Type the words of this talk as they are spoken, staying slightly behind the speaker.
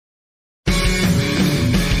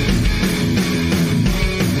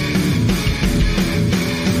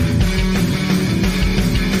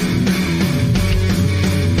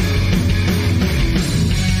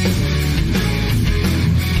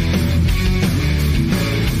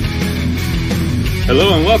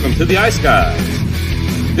Hello and welcome to the Ice Guys.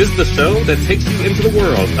 This is the show that takes you into the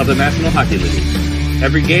world of the National Hockey League.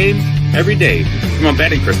 Every game, every day, from a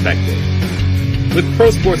betting perspective. With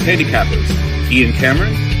pro sports handicappers, Ian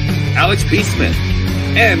Cameron, Alex B. Smith,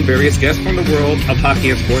 and various guests from the world of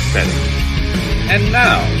hockey and sports betting. And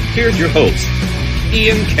now, here's your host,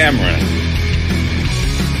 Ian Cameron.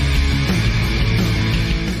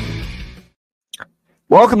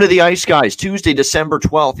 Welcome to the Ice Guys, Tuesday, December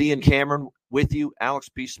 12th. Ian Cameron with you. Alex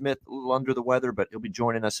B. Smith, a little under the weather, but he'll be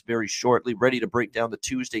joining us very shortly, ready to break down the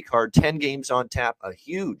Tuesday card. 10 games on tap, a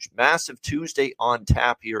huge, massive Tuesday on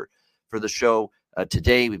tap here for the show.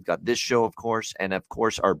 Today, we've got this show, of course, and, of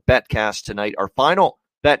course, our betcast tonight, our final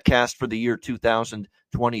betcast for the year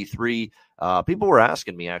 2023. People were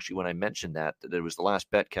asking me, actually, when I mentioned that it was the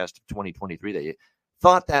last betcast of 2023, they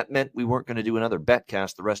thought that meant we weren't going to do another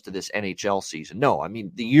betcast the rest of this NHL season. No, I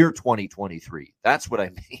mean the year 2023. That's what I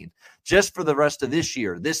mean. Just for the rest of this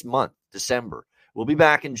year, this month, December. We'll be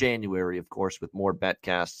back in January, of course, with more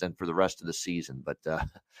betcasts and for the rest of the season. But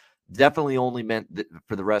definitely only meant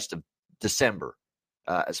for the rest of December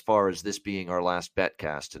as far as this being our last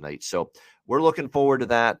betcast tonight. So we're looking forward to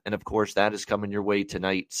that. And, of course, that is coming your way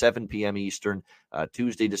tonight, 7 p.m. Eastern,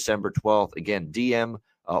 Tuesday, December 12th. Again, DM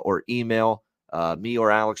or email me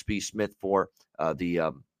or Alex B. Smith for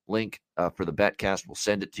the link for the betcast. We'll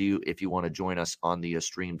send it to you if you want to join us on the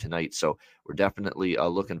stream tonight. So we're definitely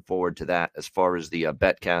looking forward to that as far as the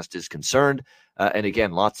betcast is concerned. And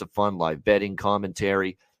again, lots of fun, live betting,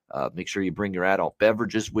 commentary. Make sure you bring your adult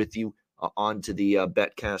beverages with you onto the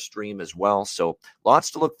betcast stream as well. So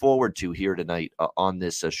lots to look forward to here tonight on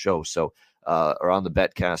this show. So or on the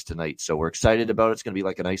betcast tonight. So we're excited about it. It's going to be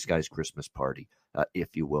like an Ice Guys Christmas party,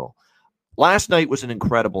 if you will. Last night was an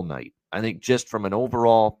incredible night, I think, just from an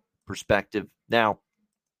overall perspective. Now,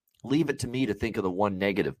 leave it to me to think of the one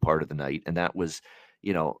negative part of the night, and that was,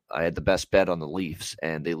 I had the best bet on the Leafs,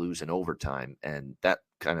 and they lose in overtime, and that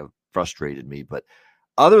kind of frustrated me. But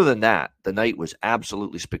other than that, the night was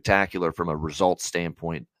absolutely spectacular from a results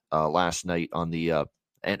standpoint last night on the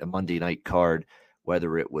Monday night card,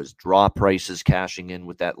 whether it was draw prices cashing in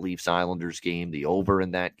with that Leafs-Islanders game, the over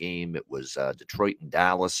in that game. It was Detroit and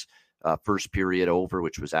Dallas. First period over,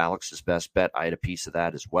 which was Alex's best bet. I had a piece of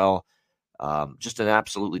that as well. Just an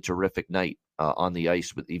absolutely terrific night on the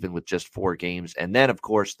ice, even with just 4 games. And then, of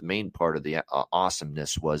course, the main part of the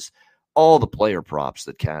awesomeness was all the player props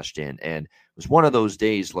that cashed in. And it was one of those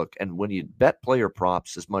days, look, and when you bet player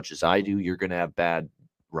props as much as I do, you're going to have bad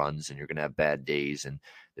runs and you're going to have bad days. And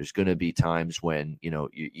there's going to be times when,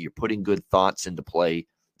 you're putting good thoughts into play.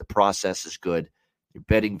 The process is good. You're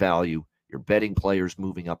betting value. You're betting players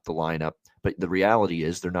moving up the lineup, but the reality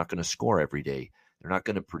is they're not going to score every day. They're not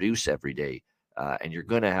going to produce every day, and you're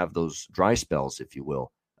going to have those dry spells, if you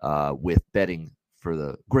will, with betting for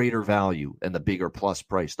the greater value and the bigger plus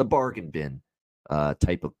price, the bargain bin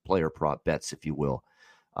type of player prop bets, if you will.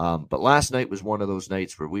 But last night was one of those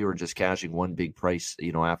nights where we were just cashing one big price,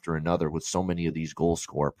 after another with so many of these goal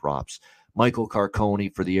scorer props. Michael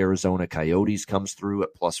Carcone for the Arizona Coyotes comes through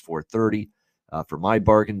at plus 430. For my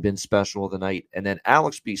bargain bin special of the night. And then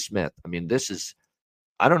Alex B. Smith. I mean,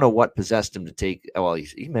 I don't know what possessed him to take, well,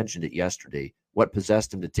 he mentioned it yesterday, what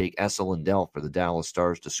possessed him to take Esa Lindell for the Dallas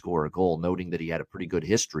Stars to score a goal, noting that he had a pretty good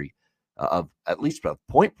history of at least a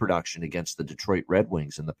point production against the Detroit Red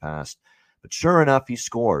Wings in the past. But sure enough, he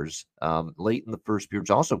scores late in the first period.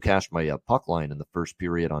 Also cashed my puck line in the first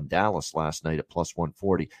period on Dallas last night at plus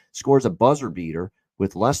 140. Scores a buzzer beater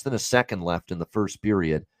with less than a second left in the first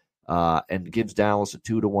period. And gives Dallas a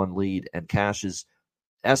 2-1 lead and cashes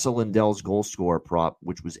Esa Lindell's goal scorer prop,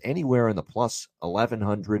 which was anywhere in the plus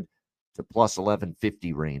 1,100 to plus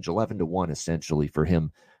 1,150 range, 11-1 essentially for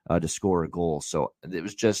him to score a goal. So it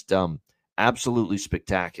was just absolutely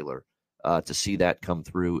spectacular to see that come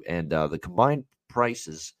through. And the combined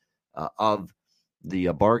prices of the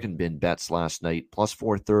bargain bin bets last night, plus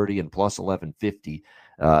 430 and plus 1,150,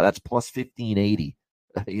 that's plus 1,580,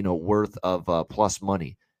 worth of plus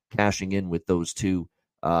money. Cashing in with those two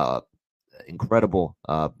incredible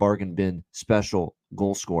bargain bin special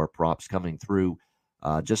goal scorer props coming through.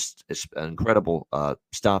 Just incredible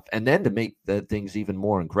stuff. And then to make the things even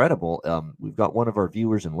more incredible, we've got one of our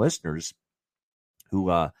viewers and listeners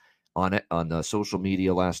who on social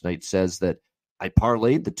media last night says that I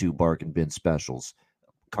parlayed the 2 bargain bin specials,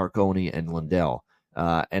 Carcone and Lindell,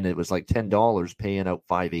 and it was like $10 paying out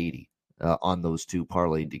 $5.80. On those 2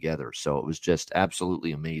 parlayed together. So it was just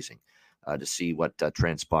absolutely amazing to see what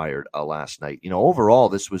transpired last night. Overall,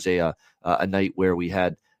 this was a night where we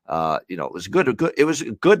had, it was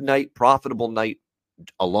a good night, profitable night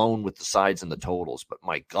alone with the sides and the totals. But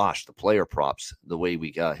my gosh, the player props, the way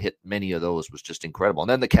we hit many of those was just incredible. And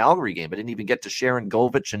then the Calgary game, I didn't even get to Sharon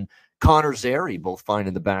Govich and Connor Zary both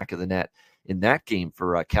finding the back of the net in that game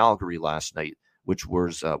for Calgary last night, which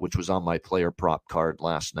was on my player prop card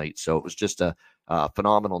last night. So it was just a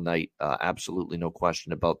phenomenal night. Absolutely no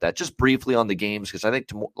question about that. Just briefly on the games, because I think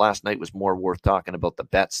last night was more worth talking about the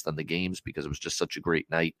bets than the games because it was just such a great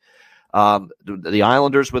night. The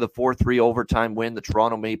Islanders with a 4-3 overtime win. The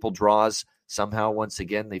Toronto Maple draws somehow once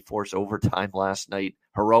again. They force overtime last night.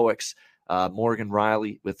 Heroics. Morgan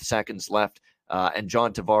Riley with seconds left. And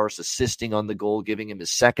John Tavares assisting on the goal, giving him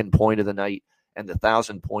his second point of the night and the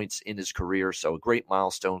 1,000 points in his career. So a great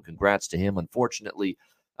milestone. Congrats to him. Unfortunately,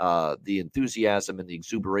 the enthusiasm and the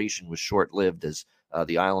exuberation was short-lived as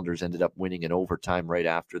the Islanders ended up winning in overtime right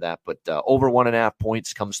after that. But over 1.5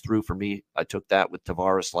 points comes through for me. I took that with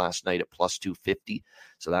Tavares last night at plus 250.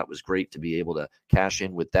 So that was great to be able to cash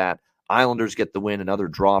in with that. Islanders get the win. Another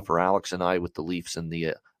draw for Alex and I with the Leafs and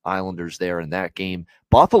the Islanders there in that game.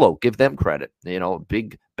 Buffalo, give them credit.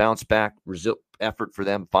 Big bounce back effort for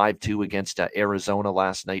them. 5-2 against Arizona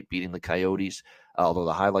last night, beating the Coyotes. Although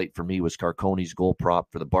the highlight for me was Carcone's goal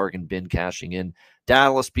prop for the bargain bin cashing in.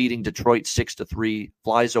 Dallas beating Detroit 6-3,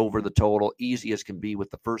 flies over the total, easy as can be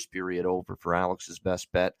with the first period over for Alex's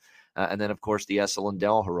best bet. And then, of course, the Essa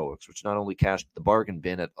Lindell Heroics, which not only cashed the bargain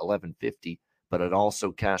bin at $11.50, but it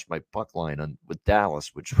also cashed my puck line with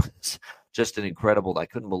Dallas, which was just an incredible. I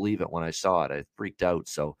couldn't believe it when I saw it. I freaked out.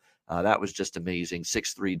 So that was just amazing.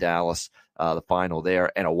 6-3 Dallas, the final there.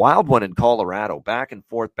 And a wild one in Colorado. Back and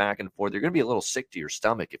forth, back and forth. You're going to be a little sick to your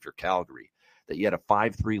stomach if you're Calgary, that you had a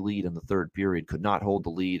 5-3 lead in the third period, could not hold the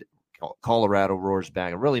lead. Colorado roars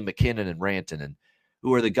back. And really McKinnon and Rantanen,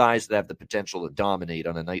 who are the guys that have the potential to dominate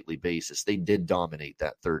on a nightly basis. They did dominate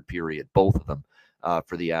that third period, both of them,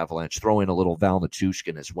 for the Avalanche. Throw in a little Val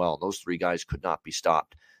Nichushkin as well. Those three guys could not be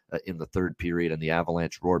stopped in the third period, and the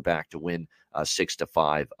Avalanche roared back to win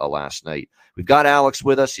 6-5 last night. We've got Alex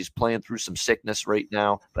with us. He's playing through some sickness right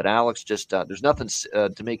now, but Alex, just there's nothing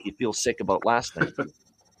to make you feel sick about last night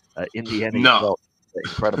in the NHL. No.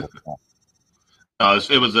 Incredible.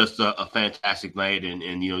 It was just a fantastic night,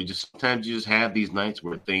 and just sometimes you just have these nights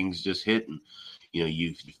where things just hit, and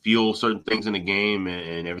you feel certain things in the game,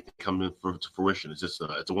 and everything comes to fruition. It's just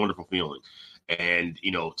it's a wonderful feeling. And,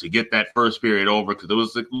 to get that first period over, because it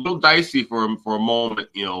was a little dicey for a moment,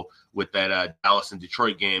 with that Dallas and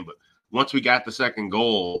Detroit game. But once we got the second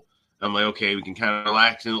goal, I'm like, okay, we can kind of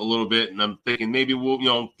relax in a little bit. And I'm thinking maybe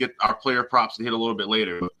we'll, get our player props to hit a little bit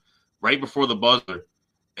later. But right before the buzzer,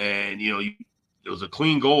 and, it was a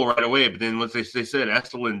clean goal right away. But then once they said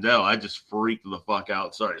Essa Lindell, I just freaked the fuck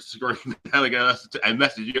out. Sorry, screaming. I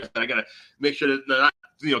messaged you. I got to make sure that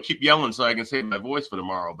I, keep yelling so I can save my voice for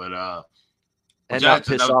tomorrow. But and not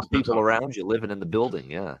piss off people around you living in the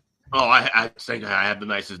building, yeah. Oh, I think I have the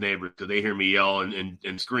nicest neighbors because they hear me yell and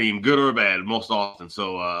scream, good or bad, most often.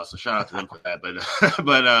 So shout out to them for that.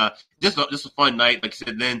 But just a fun night, like I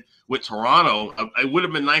said. Then with Toronto, it would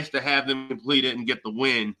have been nice to have them complete it and get the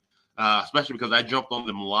win, especially because I jumped on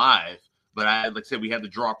them live. But like I said, we had the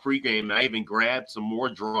draw pregame, and I even grabbed some more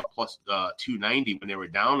draw plus 290 when they were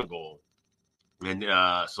down a goal, and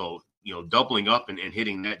so. Doubling up and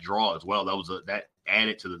hitting that draw as well. That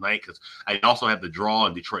added to the night because I also have the draw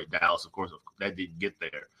in Detroit, Dallas. Of course, that didn't get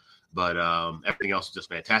there, but everything else is just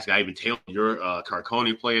fantastic. I even tailored your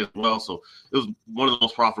Carcone play as well. So it was one of the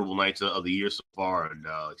most profitable nights of the year so far. And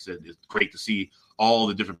like I said, it's great to see all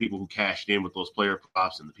the different people who cashed in with those player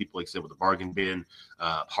props and the people, like I said, with the bargain bin,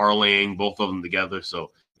 parlaying both of them together.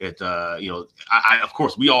 So it, of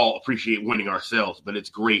course, we all appreciate winning ourselves, but it's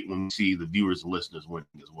great when we see the viewers and listeners winning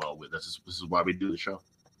as well. This is why we do the show.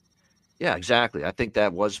 Yeah, exactly. I think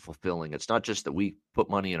that was fulfilling. It's not just that we put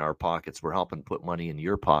money in our pockets. We're helping put money in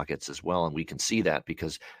your pockets as well. And we can see that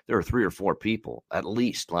because there are 3 or 4 people, at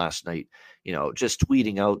least last night, just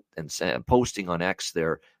tweeting out and posting on X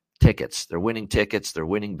their tickets. They're winning tickets. They're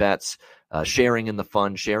winning bets, sharing in the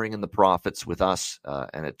fun, sharing in the profits with us.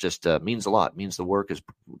 And it just means a lot. It means the work is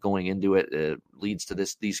going into it. It leads to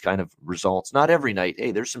these kind of results. Not every night.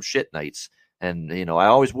 Hey, there's some shit nights. And, I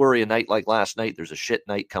always worry a night like last night, there's a shit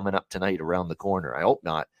night coming up tonight around the corner. I hope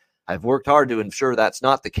not. I've worked hard to ensure that's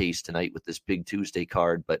not the case tonight with this big Tuesday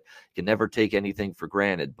card, but you can never take anything for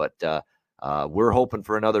granted. But we're hoping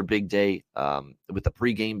for another big day with the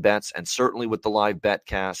pregame bets and certainly with the live bet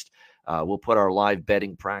cast. We'll put our live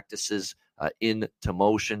betting practices into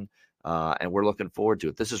motion, and we're looking forward to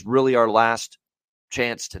it. This is really our last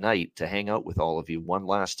chance tonight to hang out with all of you one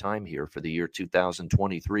last time here for the year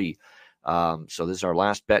 2023. So this is our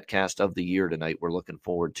last betcast of the year tonight. We're looking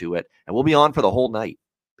forward to it. And we'll be on for the whole night,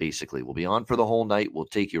 basically. We'll be on for the whole night. We'll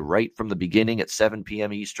take you right from the beginning at 7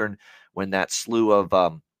 p.m. Eastern when that slew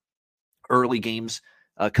of early games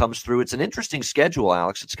comes through. It's an interesting schedule,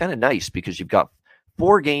 Alex. It's kind of nice because you've got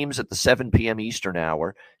 4 games at the 7 p.m. Eastern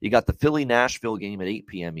hour. You got the Philly-Nashville game at 8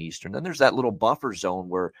 p.m. Eastern. Then there's that little buffer zone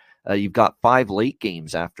where you've got 5 late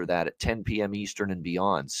games after that at 10 p.m. Eastern and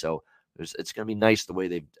beyond. So it's going to be nice the way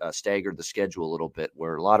they've staggered the schedule a little bit,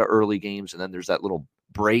 where a lot of early games, and then there's that little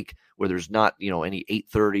break where there's not, any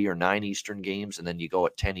 8:30 or 9 Eastern games, and then you go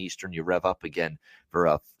at 10 Eastern, you rev up again for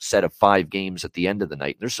a set of 5 games at the end of the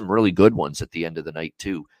night. There's some really good ones at the end of the night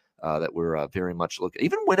too that we're very much looking.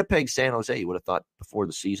 Even Winnipeg, San Jose, you would have thought before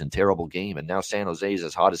the season, terrible game, and now San Jose is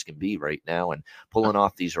as hot as can be right now and pulling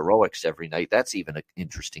off these heroics every night. That's even an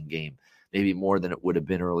interesting game, maybe more than it would have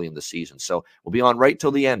been early in the season. So we'll be on right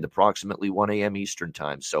till the end, approximately 1 a.m. Eastern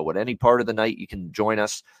time. So at any part of the night, you can join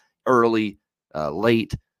us early,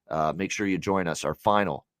 late. Make sure you join us. Our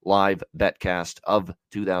final live betcast of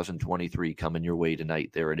 2023 coming your way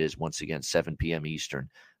tonight. There it is, once again, 7 p.m. Eastern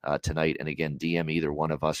tonight. And again, DM either one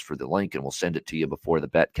of us for the link, and we'll send it to you before the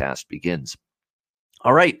betcast begins.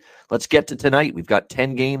 All right, let's get to tonight. We've got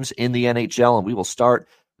 10 games in the NHL, and we will start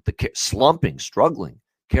with the struggling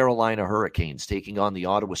Carolina Hurricanes taking on the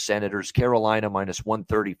Ottawa Senators. Carolina minus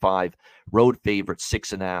 135, road favorite,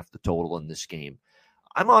 6.5 the total in this game.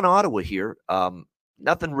 I'm on Ottawa here.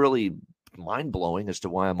 Nothing really mind-blowing as to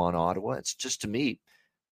why I'm on Ottawa. It's just, to me,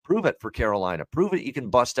 prove it for Carolina. Prove it you can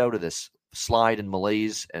bust out of this slide and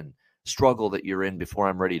malaise and struggle that you're in before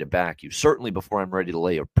I'm ready to back you. Certainly before I'm ready to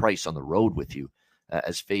lay a price on the road with you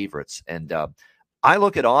as favorites. And I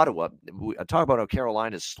look at Ottawa. I talk about how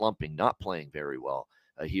Carolina's slumping, not playing very well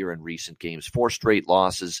here in recent games. 4 straight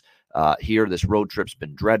losses here. This road trip's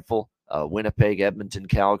been dreadful. Winnipeg, Edmonton,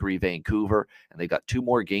 Calgary, Vancouver, and they got 2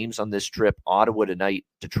 more games on this trip. Ottawa tonight,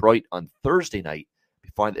 Detroit on Thursday night,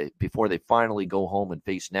 before they finally go home and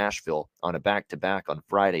face Nashville on a back-to-back on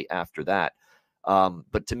Friday after that.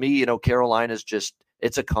 But to me, Carolina's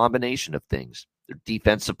it's a combination of things. Their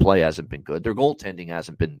defensive play hasn't been good. Their goaltending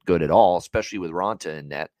hasn't been good at all, especially with Ronta in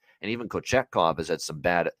net. And even Kochetkov has had some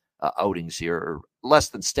bad outings here, or less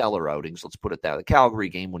than stellar outings, let's put it that way. The Calgary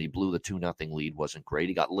game when he blew the 2-0 lead wasn't great.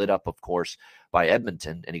 He got lit up, of course, by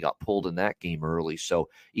Edmonton, and he got pulled in that game early. So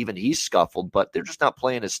even he's scuffled, but they're just not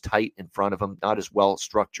playing as tight in front of him, not as well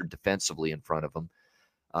structured defensively in front of him.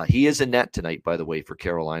 He is in net tonight, by the way, for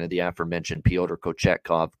Carolina, the aforementioned Pyotr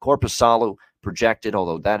Kochetkov. Korpisalo projected,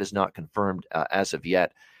 although that is not confirmed as of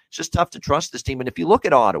yet. It's just tough to trust this team. And if you look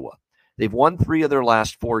at Ottawa, they've won 3 of their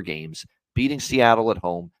last 4 games, beating Seattle at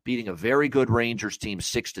home, beating a very good Rangers team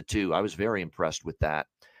 6-2. I was very impressed with that.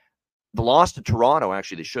 The loss to Toronto,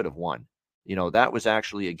 actually, they should have won. That was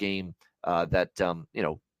actually a game that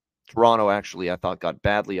Toronto actually, I thought, got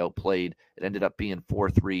badly outplayed. It ended up being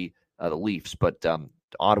 4-3, the Leafs, but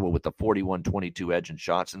Ottawa with the 41-22 edge in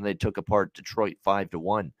shots, and they took apart Detroit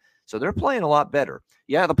 5-1. So they're playing a lot better.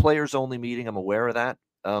 Yeah, the players only meeting, I'm aware of that.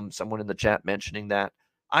 Someone in the chat mentioning that.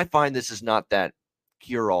 I find this is not that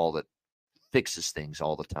cure-all that fixes things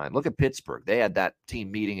all the time. Look at Pittsburgh. They had that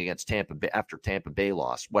team meeting against Tampa Bay after Tampa Bay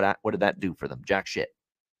lost. What did that do for them? Jack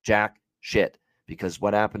shit. Because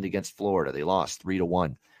what happened against Florida? They lost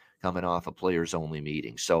 3-1 coming off a players-only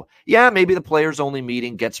meeting. So, yeah, maybe the players-only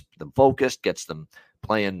meeting gets them focused, gets them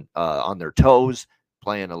playing on their toes,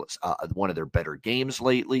 playing one of their better games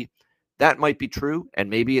lately. That might be true, and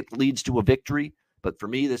maybe it leads to a victory. But for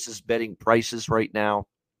me, this is betting prices right now.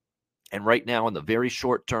 And right now, in the very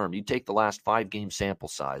short term, you take the last 5-game sample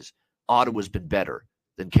size, Ottawa's been better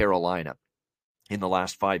than Carolina in the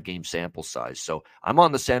last 5-game sample size. So I'm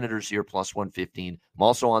on the Senators here, plus 115. I'm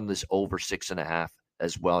also on this over 6.5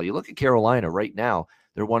 as well. You look at Carolina right now,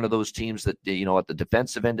 they're one of those teams that, at the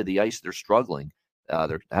defensive end of the ice, they're struggling.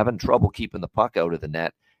 They're having trouble keeping the puck out of the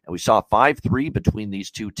net. And we saw 5-3 between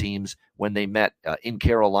these two teams when they met in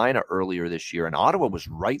Carolina earlier this year. And Ottawa was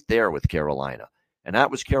right there with Carolina. And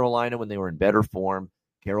that was Carolina when they were in better form.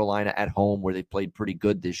 Carolina at home, where they played pretty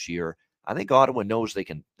good this year. I think Ottawa knows they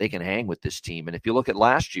can hang with this team. And if you look at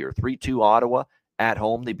last year, 3-2 Ottawa at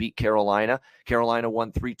home, they beat Carolina. Carolina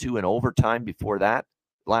won 3-2 in overtime before that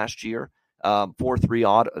last year. 4-3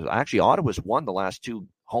 Ottawa. Actually, Ottawa's won the last 2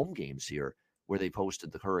 home games here where they've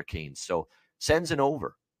hosted the Hurricanes. So sends an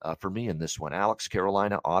over for me in this one. Alex,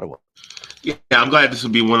 Carolina, Ottawa. Yeah, I'm glad this will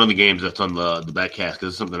be one of the games that's on the betcast because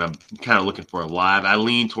it's something I'm kind of looking for live. I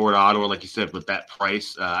lean toward Ottawa, like you said, with that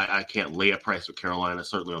price. I can't lay a price with Carolina,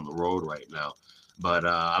 certainly on the road right now. But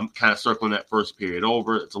I'm kind of circling that first period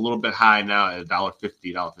over. It's a little bit high now at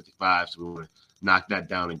 $1.50, $1.55, so we want to knock that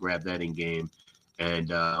down and grab that in game. And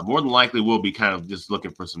more than likely, we'll be kind of just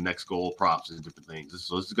looking for some next goal props and different things.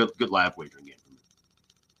 So it's a good live wagering game for me.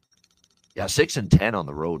 Yeah, 6-10 on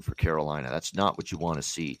the road for Carolina. That's not what you want to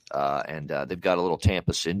see. And they've got a little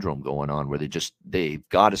Tampa syndrome going on where they've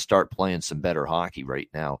got to start playing some better hockey right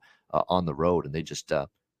now on the road. And they just,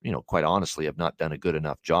 quite honestly, have not done a good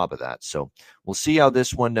enough job of that. So we'll see how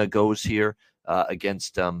this one goes here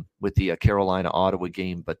against with the Carolina-Ottawa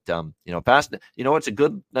game. But, it's a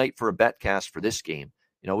good night for a betcast for this game.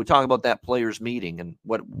 We talk about that players meeting and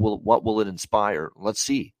what will it inspire? Let's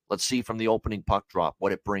see from the opening puck drop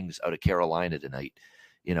what it brings out of Carolina tonight.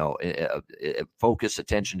 Focus,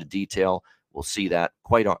 attention to detail. We'll see that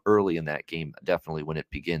quite early in that game, definitely when it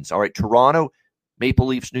begins. All right, Toronto Maple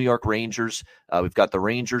Leafs, New York Rangers. We've got the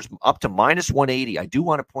Rangers up to -180. I do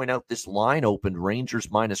want to point out this line opened Rangers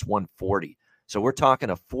 -140. So we're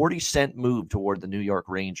talking a 40-cent move toward the New York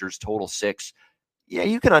Rangers, total 6. Yeah,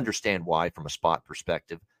 you can understand why from a spot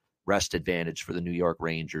perspective. Rest advantage for the New York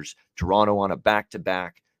Rangers. Toronto on a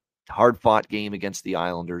back-to-back, hard-fought game against the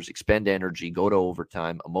Islanders. Expend energy, go to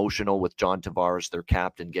overtime. Emotional with John Tavares, their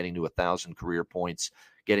captain, getting to 1,000 career points,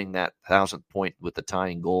 getting that 1,000th point with the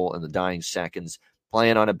tying goal in the dying seconds.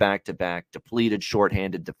 Playing on a back-to-back, depleted,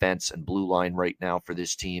 shorthanded defense and blue line right now for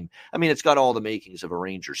this team. I mean, it's got all the makings of a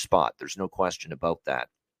Rangers spot. There's no question about that.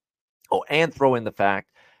 Oh, and throw in the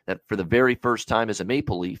fact that for the very first time as a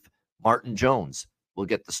Maple Leaf, Martin Jones will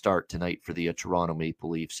get the start tonight for the Toronto Maple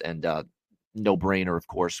Leafs. And no-brainer, of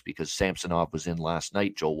course, because Samsonov was in last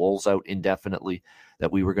night. Joe Woll's out indefinitely,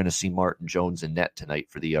 that we were going to see Martin Jones in net tonight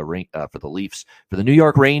for the Leafs. For the New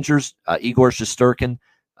York Rangers, Igor Shesterkin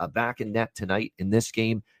back in net tonight in this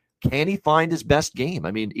game. Can he find his best game?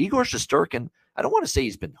 I mean, Igor Shesterkin, I don't want to say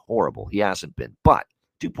he's been horrible. He hasn't been. But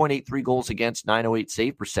 2.83 goals against, .908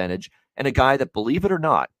 save percentage, and a guy that, believe it or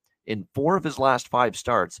not, in 4 of his last 5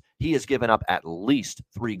 starts, he has given up at least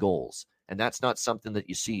 3 goals. And that's not something that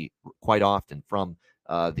you see quite often from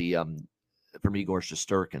from Igor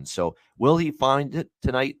Shesterkin. So will he find it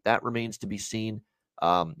tonight? That remains to be seen.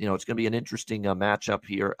 It's going to be an interesting matchup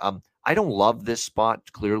here. I don't love this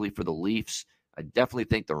spot clearly for the Leafs. I definitely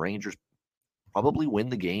think the Rangers probably win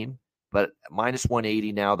the game, but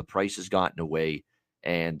 -180 now, the price has gotten away.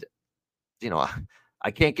 And, I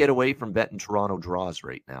can't get away from betting Toronto draws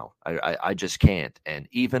right now. I just can't. And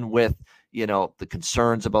even with, the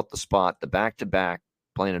concerns about the spot, the back-to-back,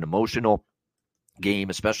 playing an emotional game,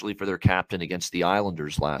 especially for their captain against the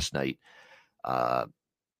Islanders last night.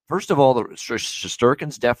 First of all,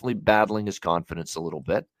 Shesterkin's definitely battling his confidence a little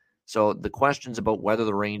bit. So the questions about whether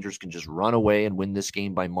the Rangers can just run away and win this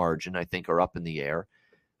game by margin, I think, are up in the air.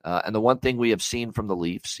 And the one thing we have seen from the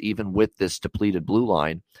Leafs, even with this depleted blue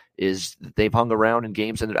line, is that they've hung around in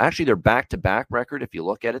games. And actually, their back-to-back record, if you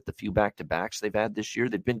look at it, the few back-to-backs they've had this year,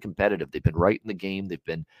 they've been competitive. They've been right in the game. They've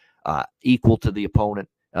been equal to the opponent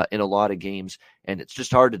in a lot of games. And it's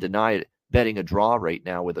just hard to deny it, betting a draw right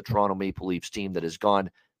now with a Toronto Maple Leafs team that has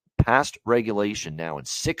gone past regulation now in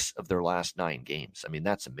 6 of their last 9 games. I mean,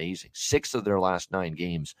 that's amazing. 6 of their last 9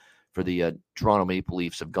 games for the Toronto Maple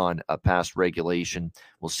Leafs have gone past regulation.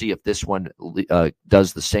 We'll see if this one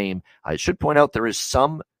does the same. I should point out there is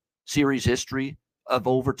some series history of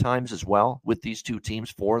overtimes as well with these two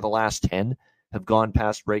teams. 4 of the last 10 have gone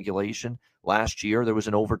past regulation. Last year, there was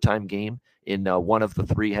an overtime game in one of the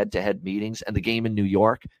 3 head-to-head meetings, and the game in New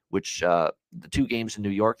York, which the 2 games in New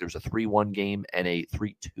York, there was a 3-1 game and a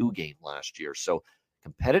 3-2 game last year. So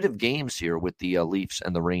competitive games here with the Leafs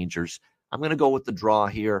and the Rangers. I'm going to go with the draw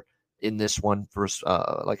here in this one for,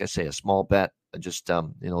 like I say, a small bet. Just, the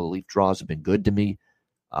Leaf draws have been good to me.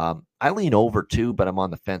 I lean over too, but I'm on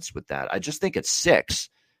the fence with that. I just think at 6,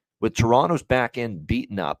 with Toronto's back end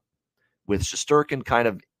beaten up, with Shesterkin kind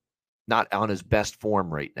of not on his best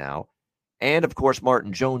form right now, and of course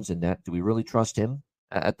Martin Jones in net. Do we really trust him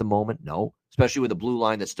at the moment? No, especially with a blue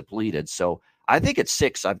line that's depleted. So I think at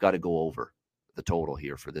 6, I've got to go over the total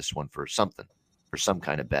here for this one for some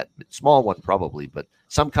kind of bet. Small one probably, but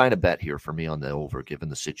some kind of bet here for me on the over, given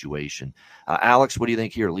the situation. Alex, what do you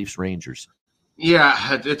think here? Leafs Rangers. Yeah,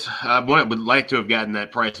 I would like to have gotten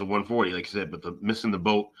that price of 140, like I said, but missing the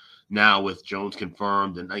boat now with Jones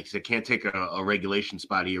confirmed, and like I said, can't take a regulation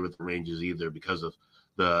spot here with the Rangers either because of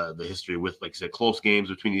the history with, like I said, close games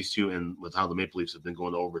between these two and with how the Maple Leafs have been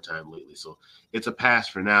going to overtime lately. So it's a pass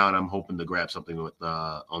for now, and I'm hoping to grab something with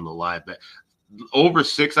on the live bet. Over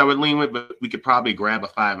 6, I would lean with, but we could probably grab a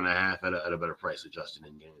 5.5 at a better price adjusted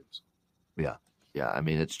in games. Yeah. I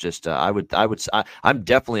mean, it's just I'm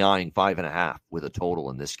definitely eyeing 5.5 with a total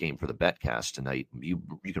in this game for the betcast tonight. You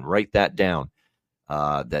can write that down.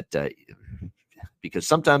 because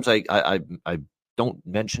sometimes I don't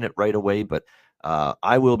mention it right away, but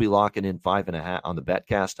I will be locking in 5.5 on the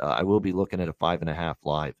BetCast. I will be looking at a 5.5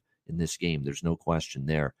 live in this game. There's no question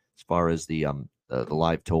there as far as the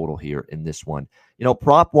live total here in this one.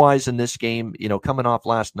 Prop wise in this game, coming off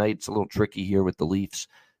last night, it's a little tricky here with the Leafs.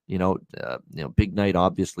 Big night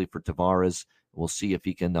obviously for Tavares. We'll see if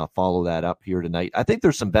he can follow that up here tonight. I think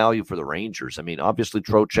there's some value for the Rangers. I mean, obviously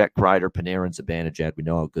Trocheck, Kreider, Panarin, Zibanejad, we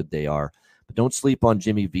know how good they are. But don't sleep on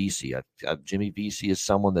Jimmy Vesey. Jimmy Vesey is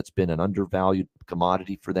someone that's been an undervalued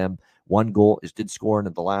commodity for them. One goal did score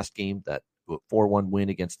in the last game, that 4-1 win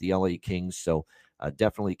against the LA Kings. So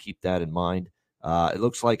definitely keep that in mind. It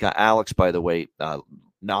looks like Alex, by the way,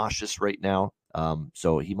 nauseous right now.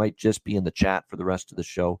 So he might just be in the chat for the rest of the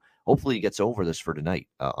show. Hopefully he gets over this for tonight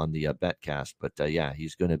on the BetCast. But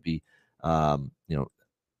he's going to be,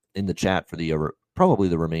 in the chat for probably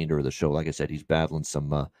the remainder of the show. Like I said, he's battling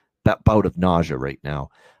some bout of nausea right now.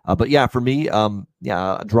 But for me,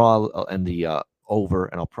 a draw and the over,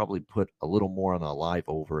 and I'll probably put a little more on the live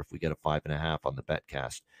over if we get a 5.5 on the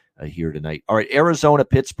BetCast here tonight. All right, Arizona,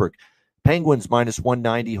 Pittsburgh. Penguins minus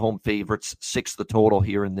 190, home favorites, 6 the total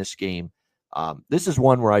here in this game. This is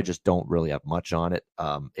one where I just don't really have much on it.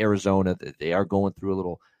 Arizona, they are going through a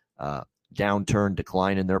little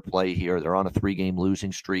decline in their play here. They're on a 3-game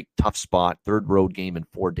losing streak, tough spot, third road game in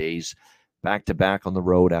 4 days, back-to-back on the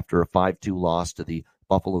road after a 5-2 loss to the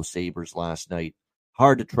Buffalo Sabres last night.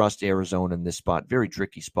 Hard to trust Arizona in this spot, very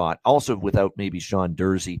tricky spot. Also without maybe Sean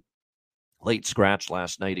Durzi. Late scratch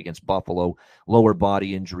last night against Buffalo, lower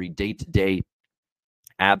body injury, day-to-day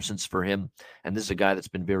absence for him. And this is a guy that's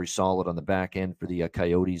been very solid on the back end for the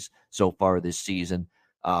Coyotes so far this season.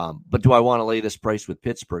 But do I want to lay this price with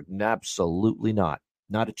Pittsburgh? Absolutely not.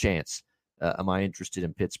 Not a chance. Am I interested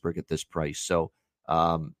in Pittsburgh at this price? So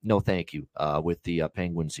no thank you with the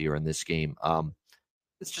Penguins here in this game.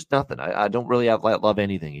 It's just nothing. I don't really love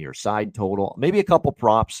anything here. Side total, maybe a couple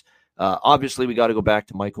props. Obviously, we got to go back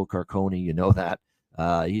to Michael Carcone. You know that.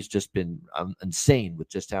 He's just been insane with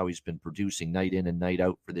just how he's been producing night in and night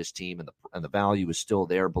out for this team, and the value is still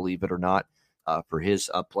there, believe it or not, for his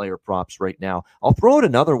player props right now. I'll throw out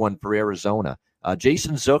another one for Arizona.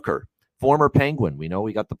 Jason Zucker, former Penguin. We know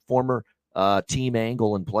we got the former team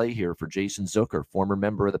angle in play here for Jason Zucker, former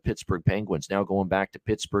member of the Pittsburgh Penguins, now going back to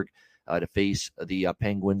Pittsburgh to face the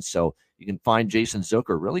Penguins. So you can find Jason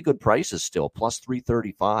Zucker, really good prices still, plus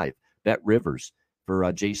 335. Bet Rivers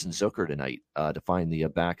for Jason Zucker tonight to find the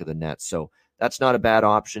back of the net. So that's not a bad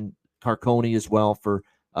option. Carcone as well for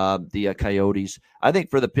the Coyotes. I think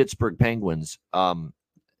for the Pittsburgh Penguins,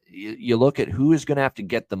 you look at who is going to have to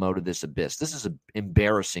get them out of this abyss. This is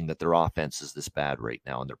embarrassing that their offense is this bad right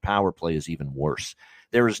now, and their power play is even worse.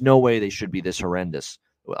 There is no way they should be this horrendous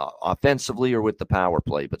offensively or with the power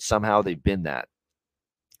play, but somehow they've been that.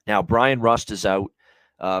 Now, Brian Rust is out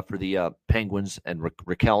for the Penguins, and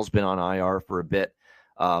Raquel's been on IR for a bit.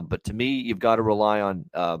 But to me, you've got to rely on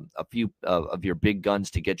a few of your big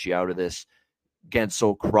guns to get you out of this.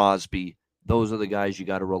 Gensel, Crosby, those are the guys you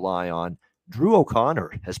got to rely on. Drew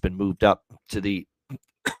O'Connor has been moved up to the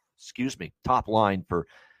top line for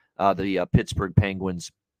the Pittsburgh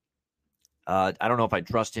Penguins. I don't know if I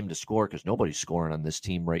trust him to score because nobody's scoring on this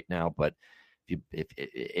team right now. But if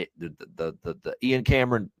the Ian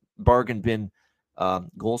Cameron bargain bin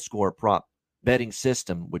goal scorer prop betting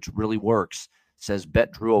system, which really works, says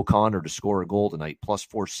bet Drew O'Connor to score a goal tonight, plus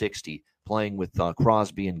 460, playing with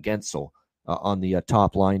Crosby and Gensel on the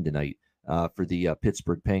top line tonight for the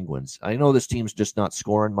Pittsburgh Penguins. I know this team's just not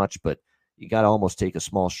scoring much, but you got to almost take a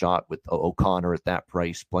small shot with O'Connor at that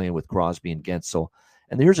price, playing with Crosby and Gensel.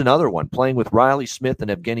 And here's another one, playing with Riley Smith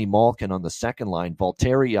and Evgeny Malkin on the second line,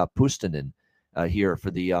 Valtteri Puustinen here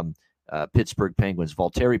for the Pittsburgh Penguins.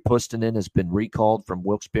 Valtteri Puustinen has been recalled from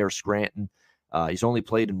Wilkes-Barre Scranton. He's only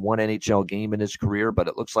played in one NHL game in his career, but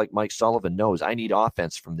it looks like Mike Sullivan knows I need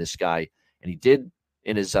offense from this guy. And he did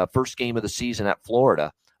in his first game of the season at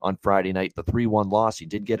Florida on Friday night, the 3-1 loss. He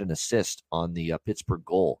did get an assist on the Pittsburgh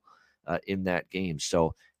goal in that game.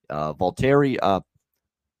 So Valtteri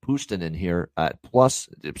Puustinen here at plus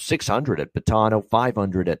 600 at Betano,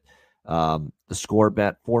 500 at the score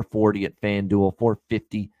bet, 440 at FanDuel,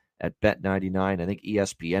 450 at Bet99. I think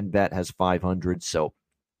ESPN Bet has 500. So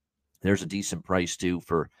there's a decent price, too,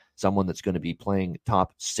 for someone that's going to be playing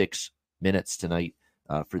top 6 minutes tonight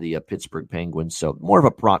for the Pittsburgh Penguins. So more of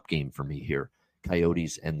a prop game for me here,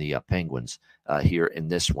 Coyotes and the Penguins here in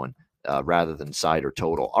this one rather than side or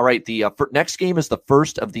total. All right, the next game is the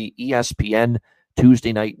first of the ESPN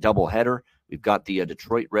Tuesday night doubleheader. We've got the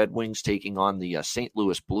Detroit Red Wings taking on the St.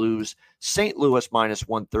 Louis Blues. St. Louis minus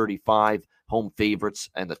 135, home favorites,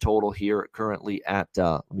 and the total here currently at,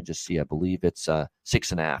 let me just see, I believe it's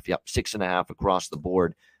 6.5. Yep, 6.5 across the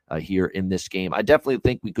board here in this game. I definitely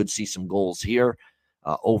think we could see some goals here.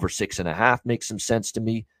 Over 6.5 makes some sense to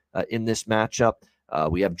me in this matchup.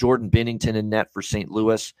 We have Jordan Binnington in net for St.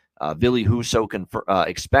 Louis. Ville Husso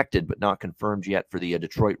expected but not confirmed yet for the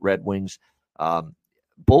Detroit Red Wings.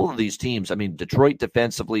 Both of these teams, I mean, Detroit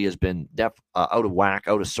defensively has been out of whack,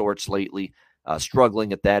 out of sorts lately,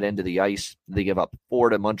 struggling at that end of the ice. They give up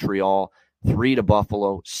 4 to Montreal, 3 to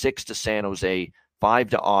Buffalo, 6 to San Jose, 5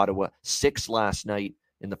 to Ottawa, 6 last night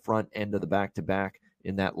in the front end of the back-to-back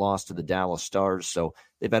in that loss to the Dallas Stars. So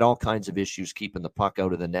they've had all kinds of issues keeping the puck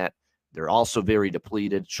out of the net. They're also very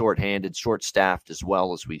depleted, short-handed, short-staffed as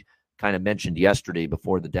well, as we kind of mentioned yesterday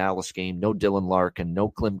before the Dallas game. No Dylan Larkin, no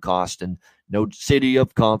Klim Kostin, no City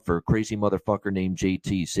of Comfort, crazy motherfucker named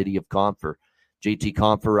JT, City of Comfort. JT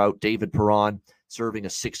Compher out, David Perron serving a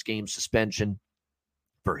 6-game suspension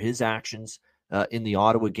for his actions in the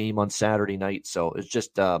Ottawa game on Saturday night. So it's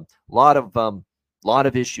just a lot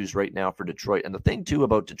of issues right now for Detroit. And the thing, too,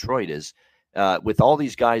 about Detroit is with all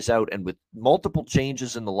these guys out and with multiple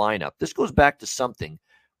changes in the lineup, this goes back to something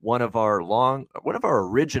one of our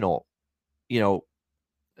original,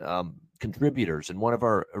 contributors and one of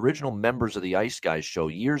our original members of the Ice Guys show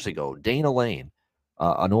years ago, Dana Lane,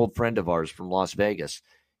 an old friend of ours from Las Vegas.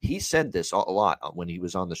 He said this a lot when he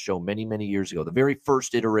was on the show many, many years ago, the very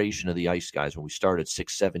first iteration of the Ice Guys when we started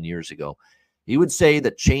 6-7 years ago. He would say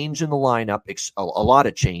that change in the lineup, a lot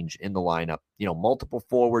of change in the lineup, multiple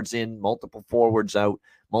forwards in, multiple forwards out,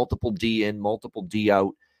 multiple D in, multiple D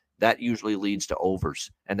out, that usually leads to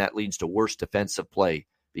overs, and that leads to worse defensive play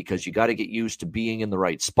because you got to get used to being in the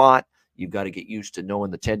right spot. You've got to get used to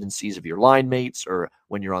knowing the tendencies of your line mates, or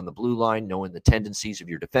when you're on the blue line, knowing the tendencies of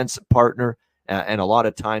your defensive partner. And a lot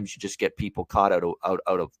of times you just get people caught out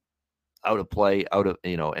of play,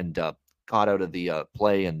 caught out of the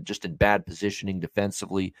play and just in bad positioning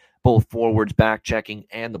defensively, both forwards, back checking,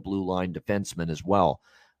 and the blue line defensemen as well.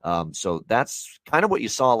 So that's kind of what you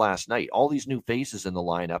saw last night. All these new faces in the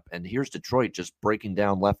lineup, and here's Detroit just breaking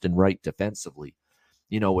down left and right defensively,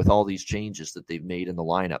 with all these changes that they've made in the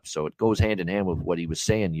lineup. So it goes hand in hand with what he was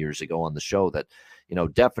saying years ago on the show that,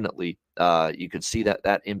 definitely you could see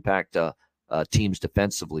that impact teams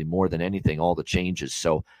defensively more than anything, all the changes.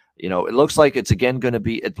 So, it looks like it's again going to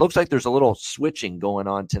be, it looks like there's a little switching going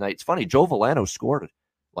on tonight. It's funny, Joe Veleno scored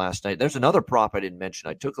last night. There's another prop I didn't mention.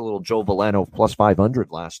 I took a little Joe Veleno plus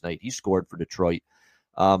 500 last night. He scored for Detroit.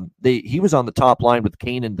 He was on the top line with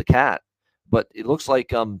Kane and the Cat, but it looks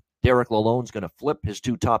like Derek Lalonde's going to flip his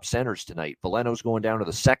 2 top centers tonight. Veleno's going down to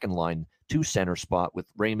the second line 2 center spot with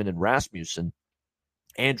Raymond and Rasmussen.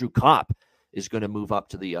 Andrew Kopp is going to move up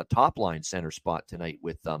to the top line center spot tonight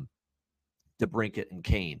with DeBrincat and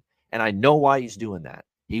Kane. And I know why he's doing that.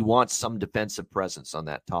 He wants some defensive presence on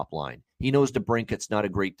that top line. He knows DeBrincat's not a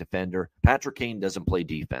great defender. Patrick Kane doesn't play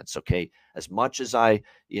defense, okay? As much as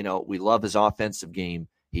we love his offensive game,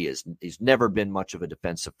 he's never been much of a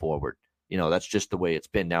defensive forward. That's just the way it's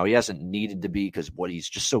been. Now, he hasn't needed to be because he's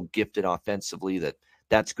just so gifted offensively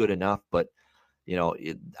that's good enough. But,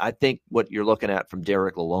 I think what you're looking at from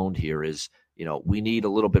Derek Lalonde here is, we need a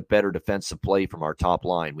little bit better defensive play from our top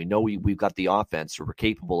line. We know we've got the offense, or we're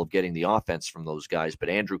capable of getting the offense from those guys, but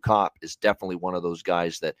Andrew Kopp is definitely one of those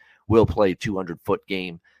guys that will play 200-foot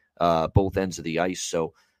game, both ends of the ice.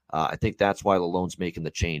 So I think that's why Lalonde's making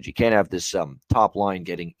the change. You can't have this top line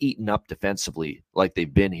getting eaten up defensively like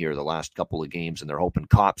they've been here the last couple of games, and they're hoping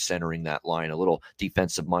Kopp centering that line, a little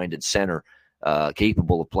defensive-minded center,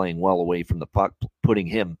 capable of playing well away from the puck, putting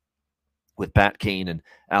him with Pat Kane and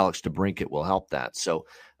Alex DeBrincat will help that. So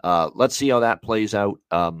let's see how that plays out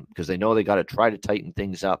because they know they got to try to tighten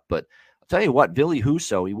things up. But I'll tell you what, Ville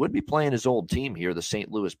Husso, he would be playing his old team here, the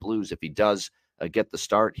St. Louis Blues, if he does get the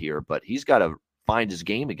start here. But he's got to find his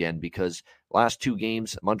game again because last 2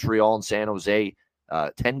 games, Montreal and San Jose,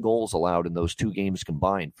 10 goals allowed in those 2 games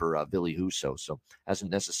combined for Ville Husso. So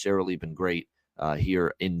hasn't necessarily been great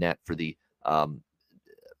here in net for the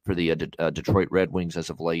Detroit Red Wings as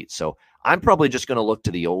of late. So I'm probably just going to look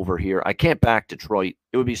to the over here. I can't back Detroit.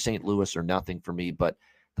 It would be St. Louis or nothing for me, but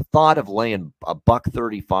the thought of laying a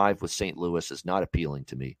 $1.35 with St. Louis is not appealing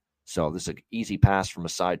to me. So this is an easy pass from a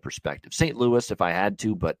side perspective. St. Louis, if I had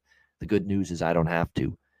to, but the good news is I don't have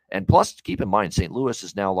to. And plus, keep in mind, St. Louis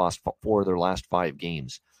has now lost 4 of their last 5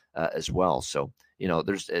 games as well. So,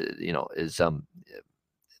 there's,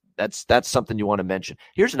 that's something you want to mention.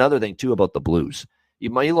 Here's another thing, too, about the Blues. You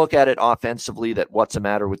might look at it offensively, that what's the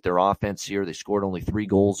matter with their offense here? They scored only 3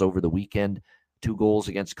 goals over the weekend, 2 goals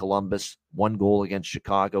against Columbus, 1 goal against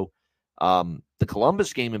Chicago. The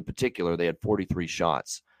Columbus game in particular, they had 43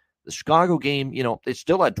 shots. The Chicago game, they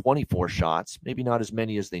still had 24 shots, maybe not as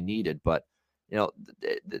many as they needed, but,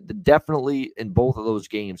 definitely in both of those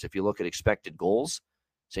games, if you look at expected goals,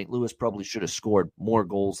 St. Louis probably should have scored more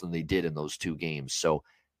goals than they did in those two games. So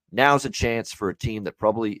now's a chance for a team that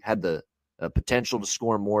probably had the potential to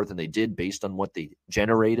score more than they did based on what they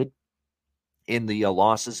generated in the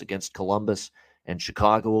losses against Columbus and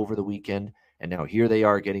Chicago over the weekend. And now here they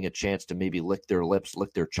are getting a chance to maybe lick their lips,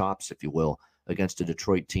 lick their chops, if you will, against a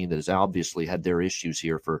Detroit team that has obviously had their issues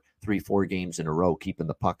here for 3-4 games in a row, keeping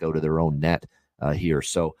the puck out of their own net here.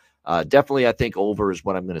 So definitely I think over is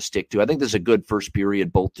what I'm going to stick to. I think there's a good first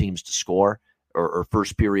period, both teams to score, or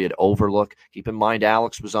first period overlook. Keep in mind,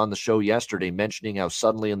 Alex was on the show yesterday mentioning how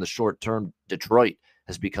suddenly in the short term, Detroit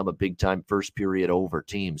has become a big-time first period over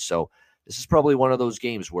team. So this is probably one of those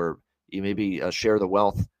games where you maybe share the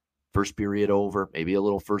wealth, first period over, maybe a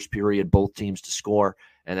little first period, both teams to score,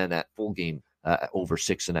 and then that full game over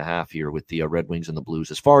 6.5 here with the Red Wings and the Blues.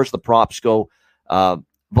 As far as the props go,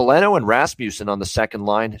 Veleno and Rasmussen on the second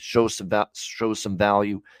line shows some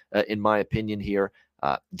value, in my opinion here.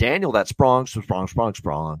 Daniel, that Sprong.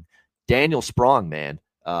 Daniel Sprong, man.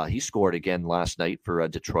 He scored again last night for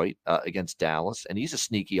Detroit against Dallas, and he's a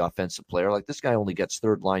sneaky offensive player. Like, this guy only gets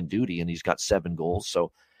third-line duty, and he's got 7 goals,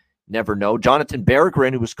 so never know. Jonathan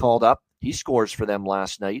Berggren, who was called up, he scores for them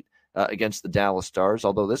last night against the Dallas Stars,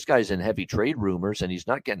 although this guy's in heavy trade rumors, and he's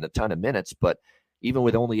not getting a ton of minutes, but even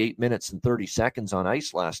with only 8 minutes and 30 seconds on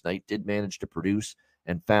ice last night, did manage to produce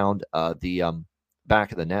and found the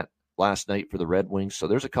back of the net last night for the Red Wings. So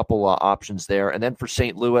there's a couple options there. And then for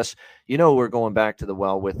St. Louis, we're going back to the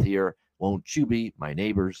well with here. Won't you be my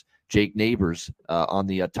neighbors? Jake Neighbors on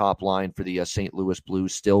the top line for the St. Louis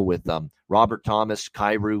Blues, still with Robert Thomas,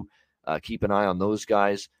 Kyrou. Keep an eye on those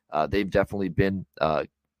guys. They've definitely been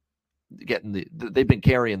they've been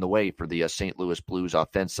carrying the way for the St. Louis Blues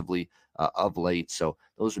offensively of late. So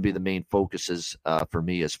those would be the main focuses for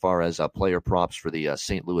me as far as player props for the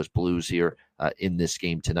St. Louis Blues here in this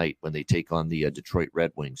game tonight when they take on the Detroit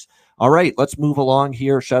Red Wings. All right, let's move along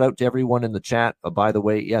here. Shout out to everyone in the chat. By the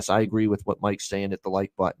way, yes, I agree with what Mike's saying. Hit the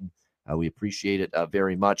like button. We appreciate it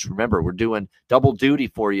very much. Remember, we're doing double duty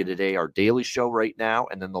for you today. Our daily show right now,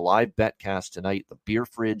 and then the live betcast tonight. The beer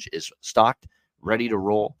fridge is stocked, ready to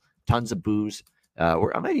roll. Tons of booze.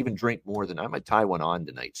 I might even drink more than I might tie one on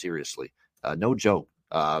tonight. Seriously, no joke.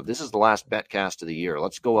 This is the last betcast of the year.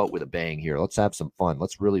 Let's go out with a bang here. Let's have some fun.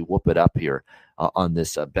 Let's really whoop it up here on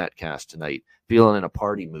this betcast tonight. Feeling in a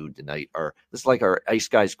party mood tonight. This is like our Ice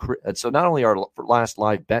Guys. So not only our last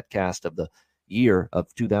live betcast of the year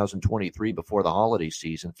of 2023 before the holiday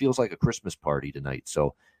season, feels like a Christmas party tonight.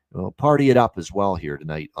 So we'll party it up as well here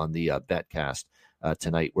tonight on the betcast.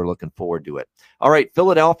 Tonight. We're looking forward to it. All right,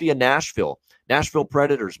 Philadelphia, Nashville. Nashville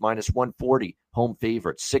Predators minus 140, home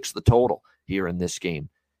favorite, 6 the total here in this game.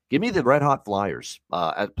 Give me the Red Hot Flyers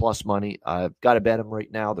at plus money. I've got to bet them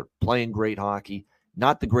right now. They're playing great hockey.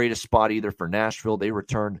 Not the greatest spot either for Nashville. They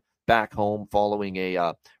returned back home following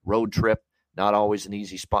a road trip. Not always an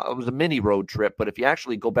easy spot. It was a mini road trip, but if you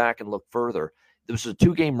actually go back and look further, there was a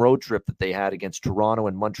 2-game road trip that they had against Toronto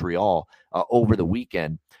and Montreal over the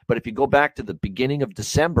weekend. But if you go back to the beginning of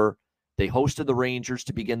December, they hosted the Rangers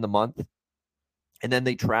to begin the month. And then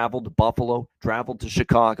they traveled to Buffalo, traveled to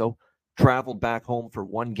Chicago, traveled back home for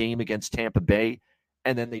 1 game against Tampa Bay.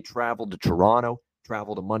 And then they traveled to Toronto,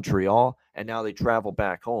 traveled to Montreal, and now they travel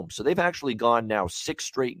back home. So they've actually gone now 6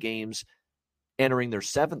 straight games, entering their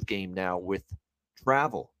 7th game now with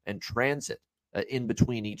travel and transit in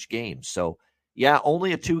between each game. So yeah,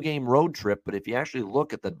 only a 2-game road trip, but if you actually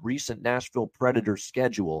look at the recent Nashville Predators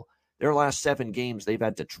schedule, their last 7 games, they've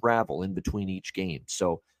had to travel in between each game.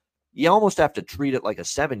 So you almost have to treat it like a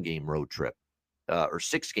 7-game road trip or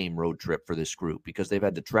 6-game road trip for this group because they've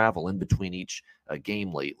had to travel in between each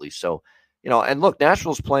game lately. So, and look,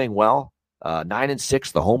 Nashville's playing well,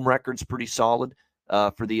 9-6. The home record's pretty solid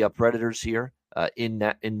for the Predators here in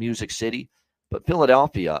Music City. But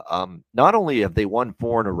Philadelphia, not only have they won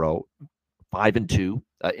 4 in a row, 5-2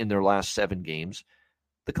 in their last 7 games.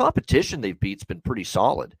 The competition they've beat's been pretty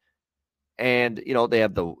solid, and they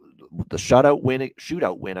have the shootout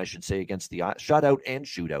win, I should say, against the shutout and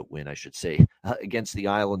shootout win, I should say, against the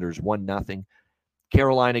Islanders, 1-0.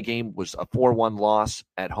 Carolina game was a 4-1 loss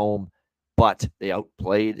at home, but they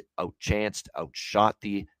outplayed, outchanced, outshot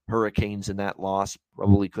the Hurricanes in that loss.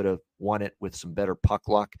 Probably could have won it with some better puck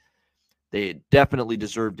luck. They definitely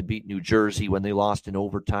deserved to beat New Jersey when they lost in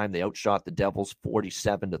overtime. They outshot the Devils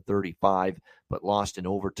 47-35, but lost in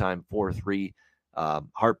overtime 4-3.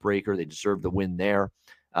 Heartbreaker. They deserved the win there.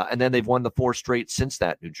 And then they've won the 4 straight since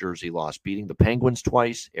that New Jersey loss, beating the Penguins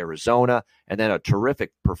twice, Arizona, and then a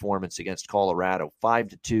terrific performance against Colorado,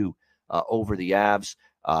 5-2 over the Avs.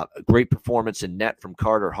 A great performance in net from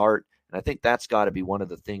Carter Hart. And I think that's got to be one of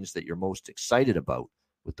the things that you're most excited about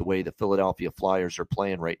with the way the Philadelphia Flyers are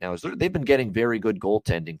playing right now. Is they've been getting very good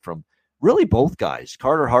goaltending from really both guys.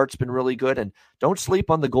 Carter Hart's been really good, and don't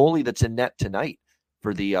sleep on the goalie that's in net tonight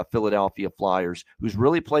for the Philadelphia Flyers, who's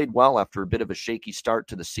really played well after a bit of a shaky start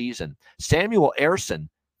to the season. Samuel Ersson,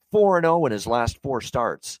 4-0 in his last 4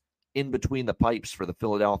 starts in between the pipes for the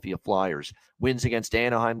Philadelphia Flyers. Wins against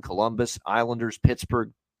Anaheim, Columbus, Islanders,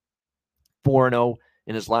 Pittsburgh. 4-0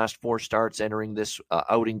 in his last 4 starts entering this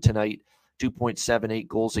outing tonight. 2.78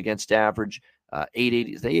 goals against average,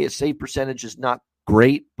 880. The save percentage is not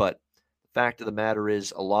great, but the fact of the matter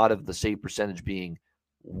is a lot of the save percentage being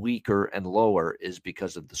weaker and lower is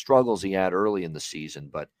because of the struggles he had early in the season,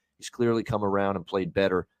 but he's clearly come around and played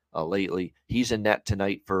better lately. He's in net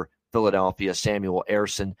tonight for Philadelphia, Samuel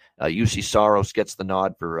Ersson. UC Saros gets the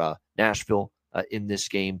nod for Nashville in this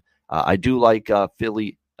game. I do like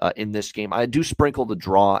Philly in this game. I do sprinkle the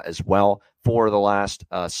draw as well. 4 of the last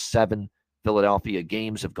 7 Philadelphia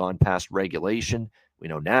games have gone past regulation. We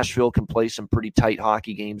know Nashville can play some pretty tight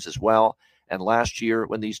hockey games as well. And last year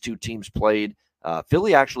when these two teams played,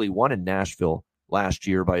 Philly actually won in Nashville last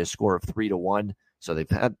year by a score of 3-1. So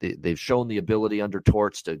they've shown the ability under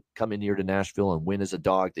Torts to come in here to Nashville and win as a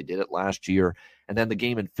dog. They did it last year. And then the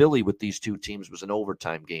game in Philly with these two teams was an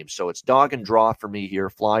overtime game. So it's dog and draw for me here,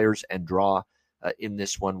 Flyers and draw in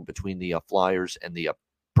this one between the Flyers and the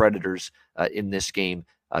Predators in this game.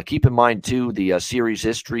 Keep in mind, too, the series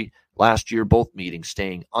history last year, both meetings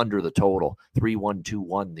staying under the total, 3-1,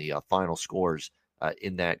 2-1, the final scores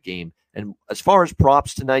in that game. And as far as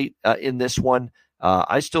props tonight in this one,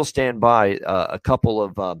 I still stand by a couple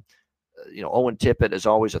of, Owen Tippett is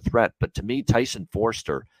always a threat. But to me, Tyson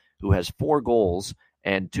Forster, who has 4 goals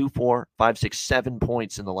and 2, 4, 5, 6, 7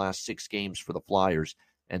 points in the last 6 games for the Flyers,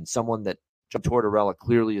 and someone that John Tortorella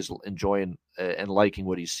clearly is enjoying and liking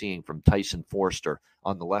what he's seeing from Tyson Forster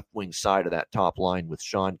on the left wing side of that top line with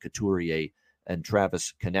Sean Couturier and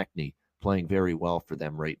Travis Konechny playing very well for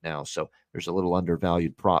them right now. So there's a little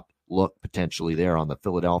undervalued prop look potentially there on the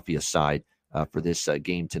Philadelphia side for this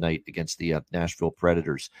game tonight against the Nashville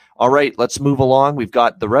Predators. All right, let's move along. We've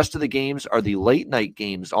got the rest of the games are the late night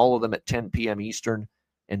games, all of them at 10 p.m. Eastern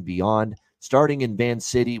and beyond. Starting in Van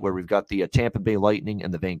City, where we've got the Tampa Bay Lightning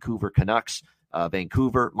and the Vancouver Canucks.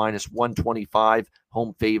 Vancouver minus 125,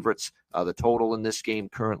 home favorites. The total in this game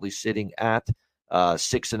currently sitting at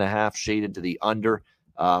 6.5, shaded to the under.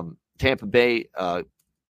 Tampa Bay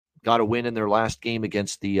got a win in their last game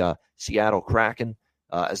against the Seattle Kraken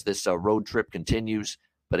as this road trip continues.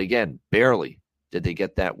 But again, barely did they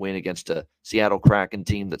get that win against a Seattle Kraken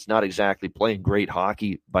team that's not exactly playing great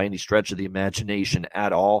hockey by any stretch of the imagination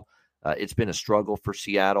at all. It's been a struggle for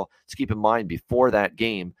Seattle. Let's keep in mind, before that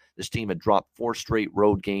game, this team had dropped 4 straight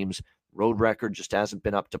road games. Road record just hasn't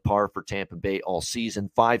been up to par for Tampa Bay all season,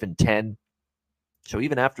 5-10. So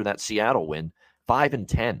even after that Seattle win,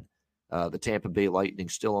 5-10, the Tampa Bay Lightning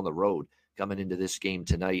still on the road coming into this game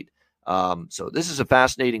tonight. So this is a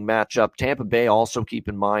fascinating matchup. Tampa Bay also, keep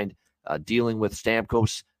in mind, dealing with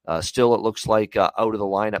Stamkos. Still, it looks like out of the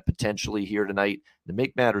lineup potentially here tonight. To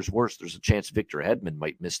make matters worse, there's a chance Victor Hedman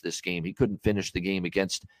might miss this game. He couldn't finish the game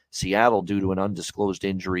against Seattle due to an undisclosed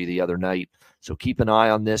injury the other night. So keep an eye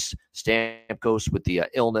on this. Stamkos with the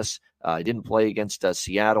illness. He didn't play against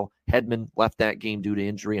Seattle. Hedman left that game due to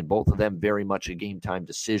injury, and both of them very much a game-time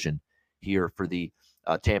decision here for the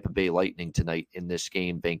Tampa Bay Lightning tonight in this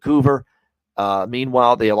game. Vancouver,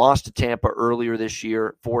 meanwhile, they lost to Tampa earlier this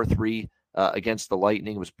year, 4-3. Against the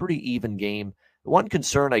Lightning. It was a pretty even game. The one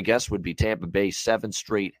concern, I guess, would be Tampa Bay 7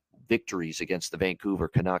 straight victories against the Vancouver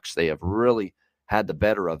Canucks. They have really had the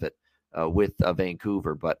better of it with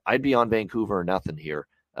Vancouver, but I'd be on Vancouver or nothing here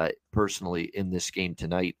personally in this game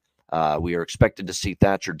tonight. We are expected to see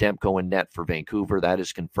Thatcher Demko in net for Vancouver. That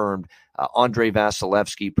is confirmed. Andrei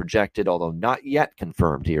Vasilevsky projected, although not yet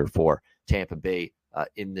confirmed here for Tampa Bay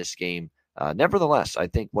in this game. Nevertheless, I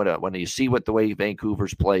think when you see the way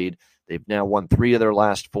Vancouver's played, they've now won 3 of their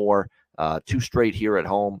last 4, 2 straight here at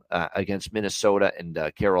home against Minnesota and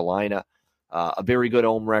Carolina. A very good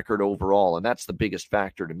home record overall, and that's the biggest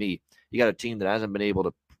factor to me. You got a team that hasn't been able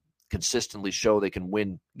to consistently show they can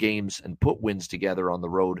win games and put wins together on the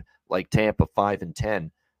road, like Tampa, 5-10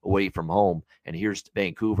 away from home. And here's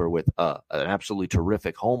Vancouver with an absolutely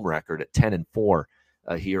terrific home record at 10-4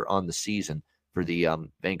 here on the season for the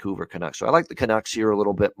Vancouver Canucks. So I like the Canucks here a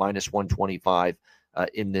little bit, minus 125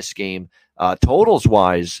 in this game.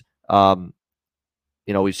 Totals-wise,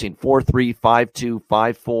 We've seen 4-3, 5-2,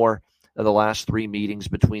 5-4 of the last three meetings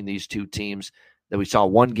between these two teams. Then we saw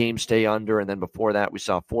one game stay under, and then before that we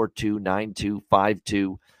saw 4-2, 9-2,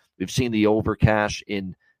 5-2. We've seen the over cash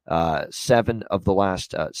in 7 of the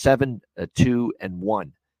last 7, 2, and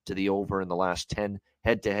 1 to the over in the last 10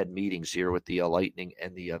 head-to-head meetings here with the Lightning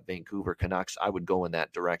and the Vancouver Canucks. I would go in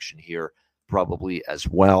that direction here probably as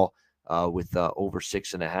well with over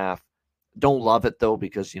 6.5. Don't love it, though,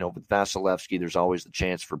 because, with Vasilevsky, there's always the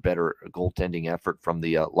chance for better goaltending effort from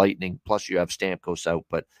the Lightning. Plus, you have Stamkos out,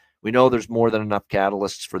 but we know there's more than enough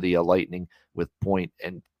catalysts for the Lightning with Point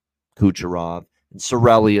and Kucherov. And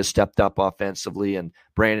Cirelli has stepped up offensively, and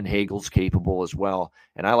Brandon Hagel's capable as well.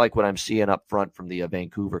 And I like what I'm seeing up front from the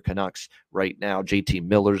Vancouver Canucks right now. JT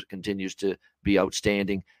Miller continues to be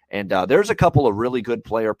outstanding. And there's a couple of really good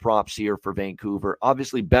player props here for Vancouver.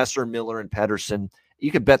 Obviously, Besser, Miller, and Pettersson.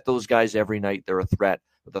 You could bet those guys every night they're a threat.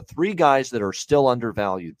 But the three guys that are still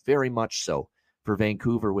undervalued, very much so, for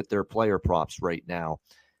Vancouver with their player props right now.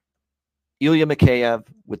 Ilya Mikheyev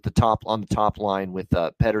with on the top line with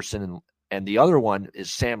Pettersson, and the other one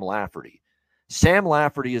is Sam Lafferty. Sam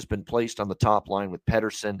Lafferty has been placed on the top line with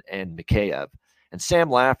Pettersson and Mikheyev. And Sam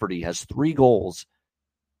Lafferty has 3 goals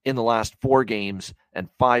in the last 4 games and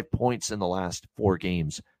 5 points in the last 4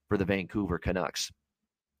 games for the Vancouver Canucks.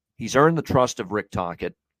 He's earned the trust of Rick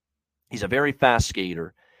Tocchet. He's a very fast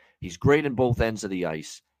skater. He's great in both ends of the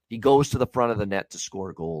ice. He goes to the front of the net to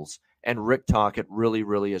score goals. And Rick Tocchet really,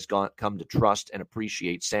 really has come to trust and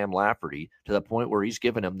appreciate Sam Lafferty to the point where he's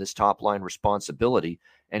given him this top-line responsibility,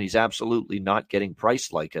 and he's absolutely not getting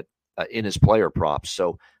priced like it in his player props.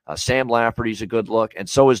 So Sam Lafferty's a good look, and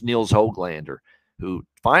so is Niels Höglander, who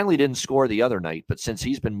finally didn't score the other night, but since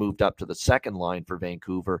he's been moved up to the second line for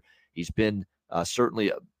Vancouver, he's been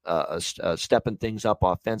certainly stepping things up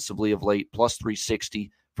offensively of late, plus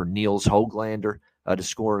 360 for Niels Höglander to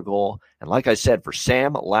score a goal. And like I said, for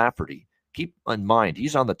Sam Lafferty, keep in mind,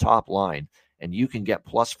 he's on the top line, and you can get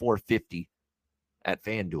plus 450 at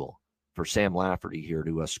FanDuel for Sam Lafferty here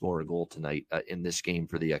to score a goal tonight in this game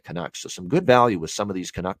for the Canucks. So some good value with some of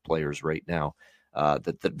these Canuck players right now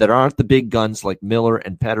that aren't the big guns like Miller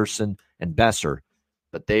and Pettersson and Besser,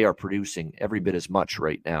 but they are producing every bit as much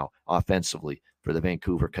right now offensively for the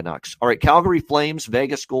Vancouver Canucks. All right, Calgary Flames,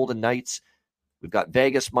 Vegas Golden Knights. We've got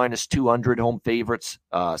Vegas minus 200 home favorites,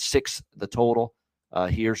 6 the total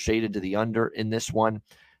here, shaded to the under in this one.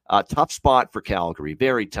 Tough spot for Calgary,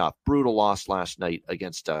 very tough. Brutal loss last night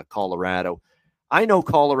against Colorado. I know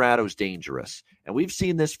Colorado's dangerous, and we've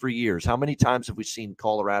seen this for years. How many times have we seen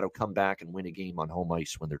Colorado come back and win a game on home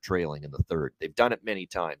ice when they're trailing in the third? They've done it many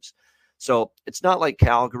times. So it's not like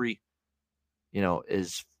Calgary,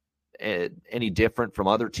 is any different from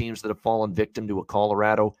other teams that have fallen victim to a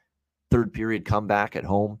Colorado third period comeback at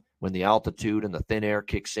home when the altitude and the thin air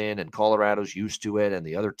kicks in and Colorado's used to it and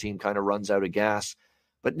the other team kind of runs out of gas.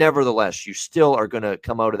 But nevertheless, you still are going to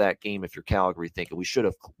come out of that game if you're Calgary thinking we should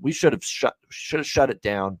have shut it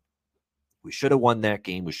down. We should have won that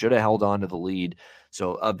game. We should have held on to the lead.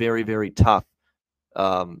 So a very, very tough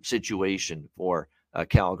situation for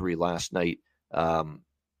Calgary last night.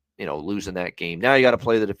 Losing that game. Now you got to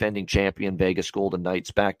play the defending champion Vegas Golden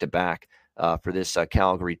Knights back to back. For this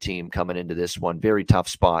Calgary team coming into this one. Very tough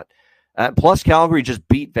spot. Plus, Calgary just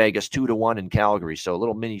beat Vegas 2-1 in Calgary, so a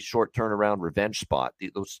little mini short turnaround revenge spot.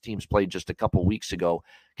 Those teams played just a couple weeks ago.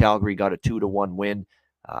 Calgary got a 2-1 win.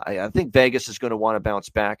 I think Vegas is going to want to bounce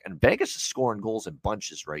back, and Vegas is scoring goals in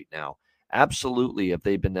bunches right now. Absolutely, if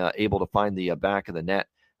they've been able to find the back of the net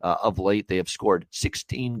of late, they have scored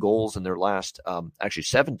 16 goals in their last,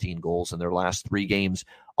 17 goals in their last 3 games.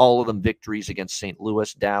 All of them victories against St.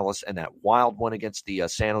 Louis, Dallas, and that wild one against the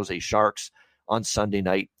San Jose Sharks on Sunday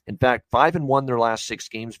night. In fact, 5-1 their last 6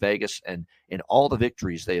 games, Vegas, and in all the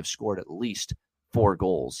victories, they have scored at least 4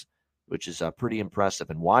 goals, which is pretty impressive.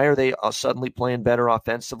 And why are they suddenly playing better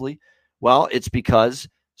offensively? Well, it's because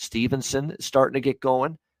Stevenson is starting to get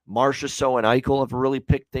going. Marchessault and Eichel have really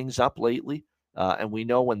picked things up lately. And we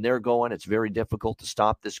know when they're going, it's very difficult to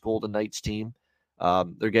stop this Golden Knights team.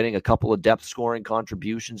 They're getting a couple of depth scoring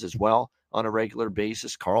contributions as well on a regular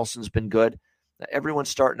basis. Carlson's been good. Everyone's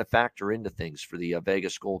starting to factor into things for the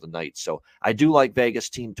Vegas Golden Knights. So I do like Vegas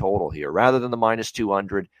team total here. Rather than the minus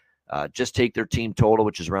 200, just take their team total,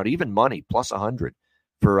 which is around even money, plus 100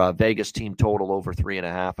 for Vegas team total over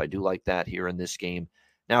 3.5. I do like that here in this game.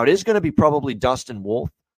 Now, it is going to be probably Dustin Wolf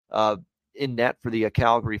in net for the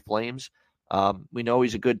Calgary Flames. We know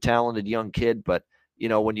he's a good, talented young kid, but,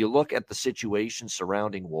 when you look at the situation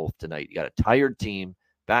surrounding Wolf tonight, you got a tired team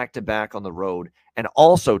back-to-back on the road. And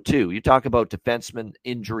also, too, you talk about defenseman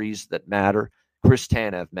injuries that matter. Chris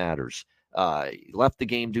Tanev matters. He left the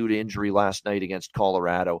game due to injury last night against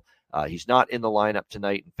Colorado. He's not in the lineup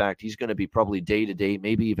tonight. In fact, he's going to be probably day to day,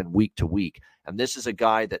 maybe even week to week. And this is a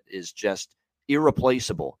guy that is just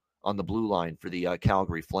irreplaceable on the blue line for the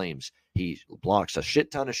Calgary Flames. He blocks a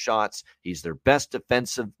shit ton of shots. He's their best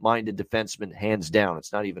defensive-minded defenseman, hands down.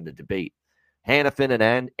 It's not even a debate. Hannafin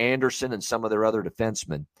and Anderson and some of their other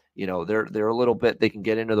defensemen, they're a little bit, they can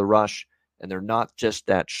get into the rush, and they're not just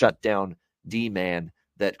that shutdown D-man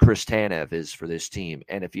that Chris Tanev is for this team.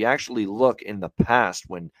 And if you actually look in the past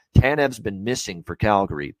when Tanev's been missing for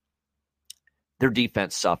Calgary, their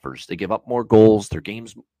defense suffers. They give up more goals. Their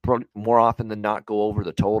games more often than not go over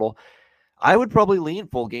the total. I would probably lean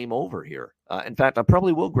full game over here. In fact, I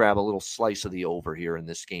probably will grab a little slice of the over here in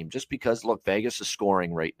this game just because, look, Vegas is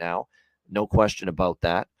scoring right now. No question about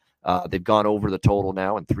that. They've gone over the total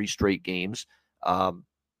now in 3 straight games.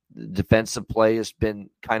 Defensive play has been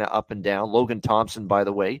kind of up and down. Logan Thompson, by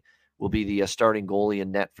the way, will be the starting goalie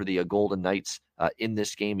in net for the Golden Knights in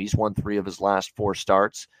this game. He's won 3 of his last 4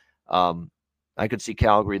 starts. I could see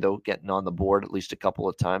Calgary, though, getting on the board at least a couple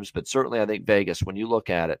of times. But certainly I think Vegas, when you look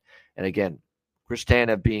at it, and again, Chris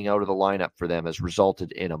Tanev being out of the lineup for them has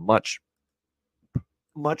resulted in a much,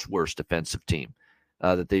 much worse defensive team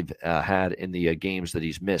that they've had in the games that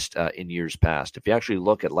he's missed in years past. If you actually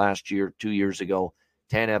look at last year, 2 years ago,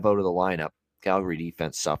 Tanev out of the lineup, Calgary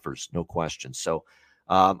defense suffers, no question. So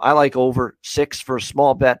I like over 6 for a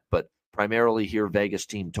small bet, but primarily here Vegas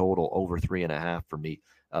team total over 3.5 for me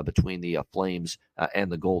between the Flames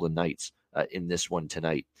and the Golden Knights in this one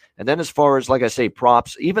tonight. And then as far as, like I say,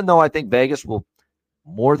 props, even though I think Vegas will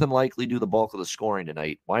more than likely do the bulk of the scoring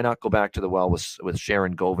tonight, why not go back to the well with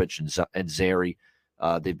Sharon Govich and Zary?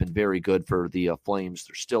 They've been very good for the Flames.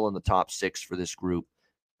 They're still in the top 6 for this group.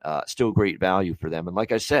 Still great value for them. And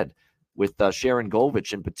like I said, with Sharon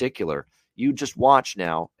Govich in particular, you just watch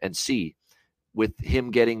now and see with him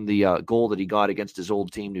getting the goal that he got against his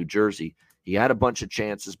old team, New Jersey. He had a bunch of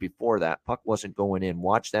chances before that. Puck wasn't going in.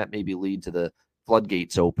 Watch that maybe lead to the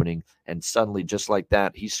floodgates opening. And suddenly, just like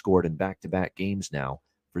that, he scored in back-to-back games now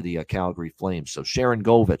for the Calgary Flames. So Sharon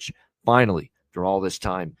Govich, finally, after all this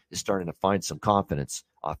time, is starting to find some confidence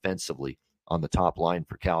offensively on the top line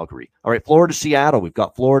for Calgary. All right, Florida, Seattle. We've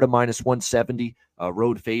got Florida minus 170,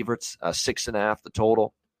 road favorites, 6.5 the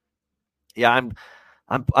total. Yeah,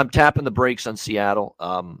 I'm tapping the brakes on Seattle.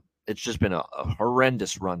 It's just been a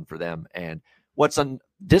horrendous run for them. And what's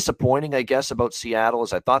disappointing, I guess, about Seattle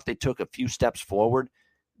is I thought they took a few steps forward.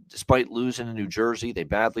 Despite losing in New Jersey, they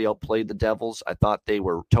badly outplayed the Devils. I thought they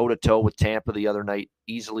were toe-to-toe with Tampa the other night,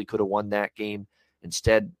 easily could have won that game.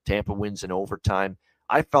 Instead, Tampa wins in overtime.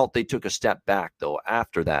 I felt they took a step back, though,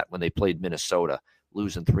 after that when they played Minnesota,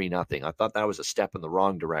 losing 3-0. I thought that was a step in the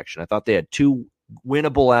wrong direction. I thought they had 2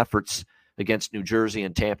 winnable efforts against New Jersey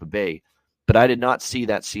and Tampa Bay, but I did not see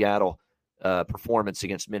that Seattle performance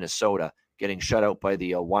against Minnesota getting shut out by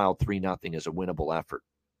the Wild 3-0 as a winnable effort.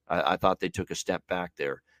 I thought they took a step back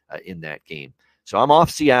there in that game. So I'm off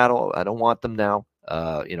Seattle. I don't want them now,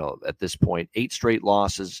 at this point. 8 straight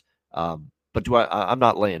losses. But I'm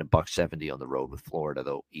not laying $170 on the road with Florida,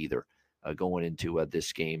 though, either, going into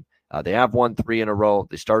this game. They have won 3 in a row.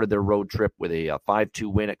 They started their road trip with a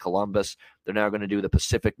 5-2 win at Columbus. They're now going to do the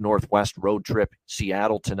Pacific Northwest road trip,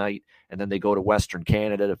 Seattle tonight, and then they go to Western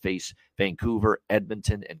Canada to face Vancouver,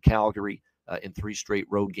 Edmonton, and Calgary in 3 straight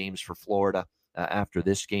road games for Florida after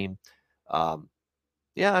this game.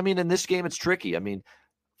 In this game, it's tricky.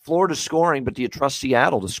 Florida's scoring, but do you trust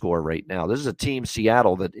Seattle to score right now? This is a team,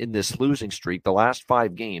 Seattle, that in this losing streak, the last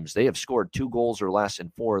 5 games, they have scored 2 goals or less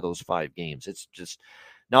in 4 of those 5 games. It's just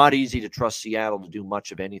not easy to trust Seattle to do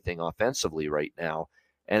much of anything offensively right now.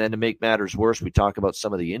 And then to make matters worse, we talk about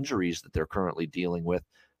some of the injuries that they're currently dealing with,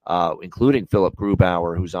 including Philip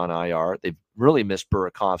Grubauer, who's on IR. They've really missed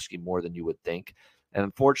Burakovsky more than you would think. And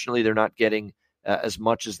unfortunately, they're not getting as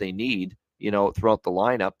much as they need, throughout the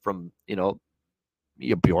lineup from,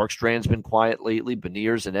 Bjorkstrand's been quiet lately.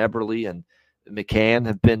 Beniers and Eberle and McCann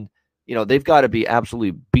have been, they've got to be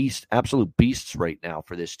absolute beasts right now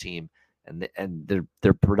for this team. And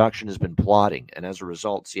their production has been plodding. And as a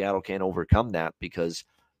result, Seattle can't overcome that because,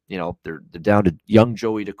 they're down to young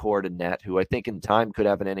Joey Decord in net, who I think in time could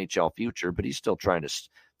have an NHL future, but he's still trying to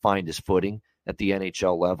find his footing at the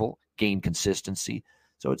NHL level, gain consistency.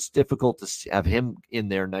 So it's difficult to have him in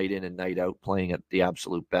there night in and night out playing at the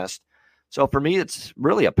absolute best. So for me, it's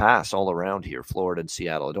really a pass all around here, Florida and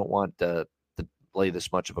Seattle. I don't want to lay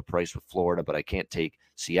this much of a price with Florida, but I can't take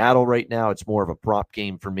Seattle right now. It's more of a prop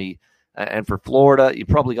game for me. And for Florida, you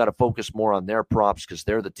probably got to focus more on their props because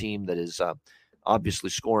they're the team that is obviously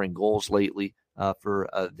scoring goals lately. for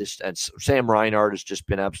this. And Sam Reinhart has just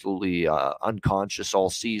been absolutely unconscious all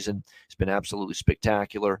season. He's been absolutely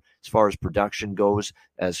spectacular as far as production goes.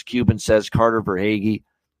 As Cuban says, Carter Verhaeghe,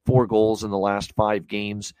 4 goals in the last 5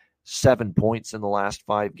 games, 7 points in the last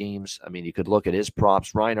 5 games. I mean, you could look at his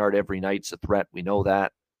props. Reinhart every night's a threat. We know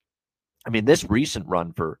that. I mean, this recent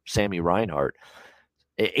run for Sammy Reinhart,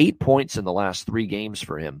 8 points in the last 3 games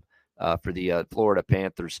for him, for the Florida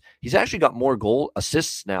Panthers. He's actually got more goal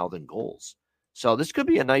assists now than goals. So this could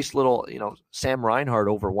be a nice little, Sam Reinhart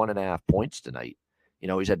over 1.5 points tonight.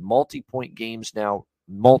 He's had multi-point games now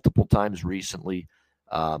multiple times recently.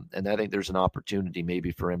 And I think there's an opportunity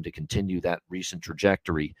maybe for him to continue that recent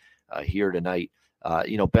trajectory here tonight.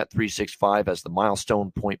 Bet365 has the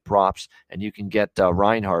milestone point props, and you can get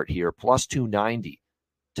Reinhart here plus 290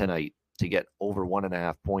 tonight to get over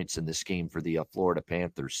 1.5 points in this game for the Florida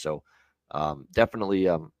Panthers. So definitely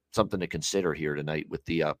something to consider here tonight with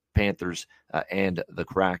the Panthers and the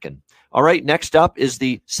Kraken. All right, next up is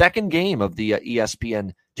the second game of the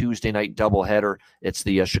ESPN Tuesday night doubleheader. It's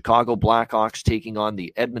the Chicago Blackhawks taking on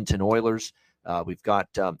the Edmonton Oilers. We've got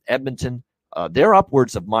Edmonton. They're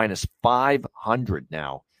upwards of minus 500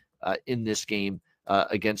 now in this game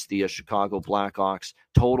against the Chicago Blackhawks.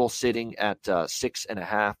 Total sitting at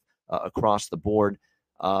 6.5 across the board.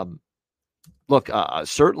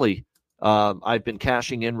 Certainly I've been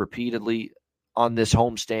cashing in repeatedly on this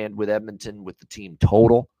homestand with Edmonton with the team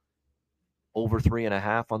total over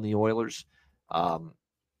 3.5 on the Oilers.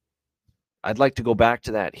 I'd like to go back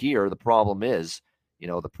to that here. The problem is,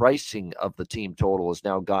 the pricing of the team total has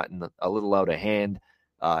now gotten a little out of hand.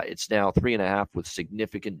 It's now 3.5 with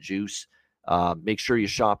significant juice. Make sure you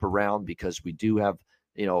shop around because we do have,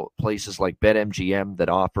 places like BetMGM that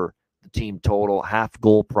offer the team total half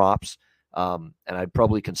goal props. And I'd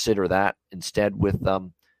probably consider that instead with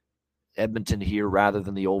Edmonton here rather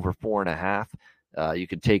than the over 4.5. You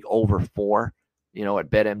could take over 4, at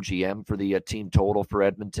BetMGM for the team total for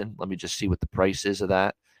Edmonton. Let me just see what the price is of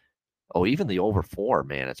that. Oh, even the over 4,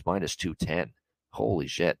 man, it's minus 210. Holy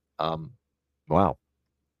shit. Wow.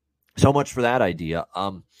 So much for that idea.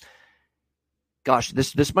 Gosh,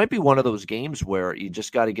 this might be one of those games where you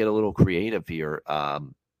just got to get a little creative here.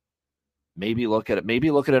 Maybe look at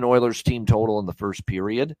an Oilers team total in the first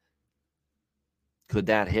period. Could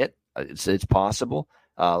that hit? It's possible.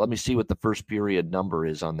 Let me see what the first period number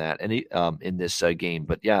is on that in this game.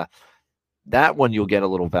 But yeah, that one you'll get a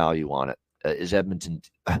little value on it. Is Edmonton,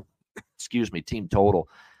 team total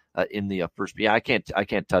in the first. Yeah, I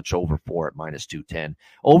can't touch over 4 at minus 210.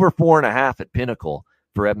 Over 4.5 at Pinnacle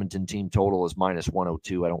for Edmonton team total is minus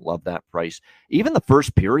 102. I don't love that price. Even the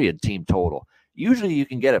first period team total. Usually you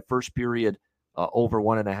can get a first period over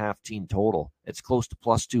 1.5 team total. It's close to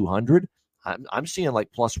plus 200. I'm seeing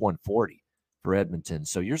like plus 140 for Edmonton.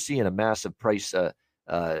 So you're seeing a massive price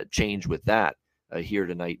change with that here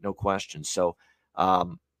tonight, no question. So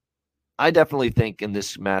I definitely think in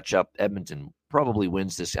this matchup, Edmonton probably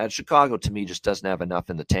wins this. Chicago, to me, just doesn't have enough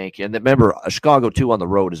in the tank. And remember, Chicago, too, on the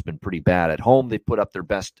road has been pretty bad. At home, they put up their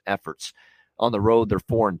best efforts. On the road, they're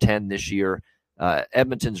 4-10 this year.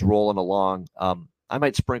 Edmonton's rolling along. I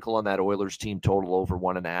might sprinkle on that Oilers team total over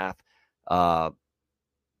 1.5.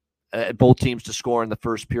 Both teams to score in the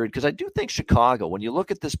first period. Because I do think Chicago, when you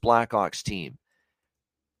look at this Blackhawks team,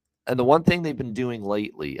 and the one thing they've been doing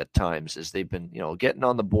lately at times is they've been, getting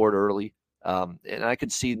on the board early. And I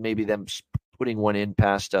could see maybe them putting one in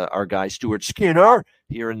past our guy, Stuart Skinner,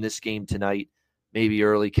 here in this game tonight. Maybe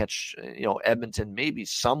early catch, Edmonton maybe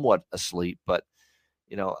somewhat asleep, but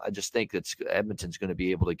I just think that Edmonton's going to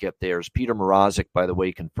be able to get theirs. Peter Mrazek, by the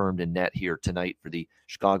way, confirmed in net here tonight for the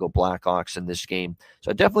Chicago Blackhawks in this game.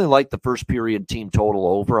 So I definitely like the first period team total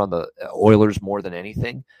over on the Oilers more than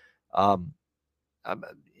anything.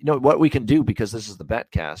 What we can do, because this is the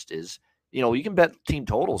BetCast, is, you can bet team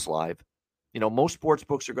totals live. Most sports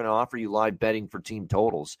books are going to offer you live betting for team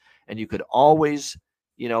totals. And you could always,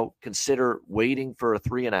 consider waiting for a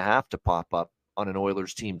 3.5 to pop up on an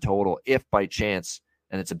Oilers team total if by chance,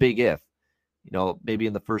 and it's a big if, maybe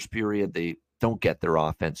in the first period they don't get their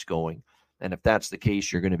offense going. And if that's the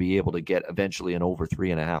case, you're going to be able to get eventually an over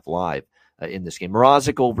 3.5 live in this game.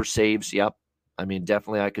 Mrazek over saves. Yep. I mean,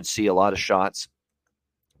 definitely I could see a lot of shots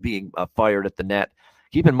being fired at the net.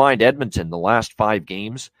 Keep in mind, Edmonton, the last 5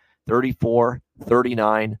 games, 34,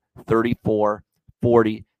 39, 34,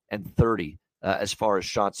 40, and 30 as far as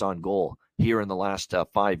shots on goal here in the last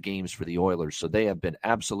 5 games for the Oilers. So they have been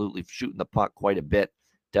absolutely shooting the puck quite a bit.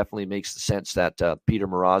 Definitely makes the sense that Peter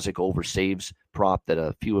Mrazek over saves prop that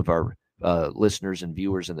a few of our listeners and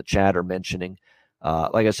viewers in the chat are mentioning.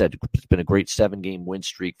 Like I said, it's been a great 7-game win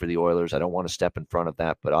streak for the Oilers. I don't want to step in front of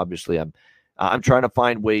that, but obviously I'm I'm trying to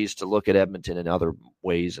find ways to look at Edmonton in other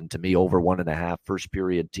ways, and to me, over 1.5 first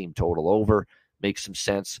period team total over makes some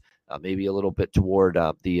sense. Maybe a little bit toward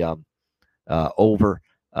the over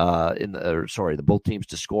the both teams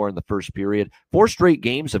to score in the first period. 4 straight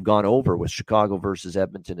games have gone over with Chicago versus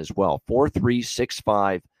Edmonton as well. 4-3,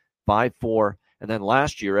 6-5, 5-4, and then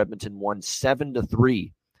last year Edmonton won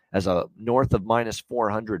 7-3 as a north of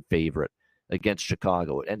 -400 favorite against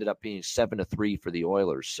Chicago. It ended up being 7-3 for the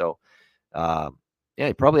Oilers. So,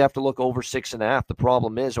 you probably have to look over 6.5. The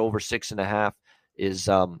problem is over 6.5 is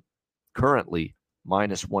currently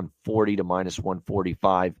 -140 to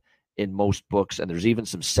 -145 in most books, and there's even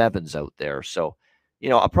some 7s out there. So,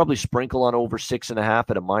 I'll probably sprinkle on over 6.5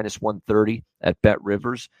 at a -130 at Bet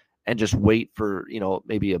Rivers, and just wait for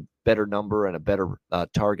maybe a better number and a better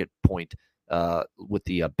target point with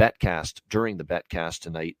the betcast during the betcast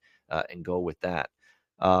tonight, and go with that.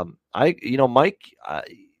 Mike,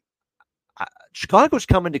 Chicago's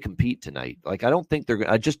coming to compete tonight. Like, I think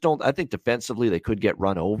defensively they could get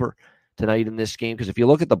run over tonight in this game, because if you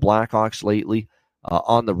look at the Blackhawks lately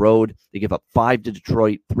on the road, they give up 5 to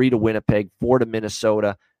Detroit, 3 to Winnipeg, 4 to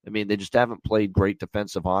Minnesota. I mean, they just haven't played great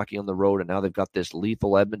defensive hockey on the road, and now they've got this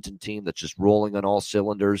lethal Edmonton team that's just rolling on all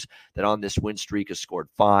cylinders, that on this win streak has scored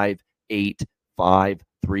 5, 8, 5,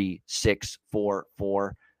 3, 6, 4,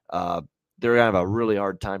 4. They're going to have a really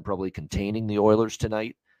hard time probably containing the Oilers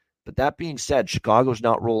tonight. But that being said, Chicago's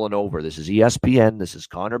not rolling over. This is ESPN. This is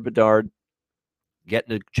Connor Bedard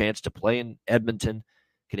getting a chance to play in Edmonton,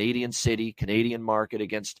 Canadian city, Canadian market,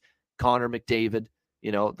 against Connor McDavid,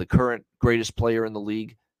 the current greatest player in the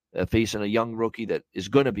league, facing a young rookie that is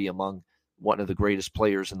going to be among one of the greatest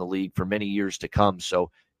players in the league for many years to come.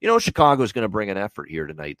 So, Chicago's going to bring an effort here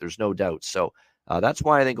tonight. There's no doubt. So that's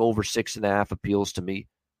why I think over 6.5 appeals to me.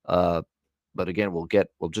 But again, we'll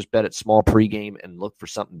just bet at small pregame and look for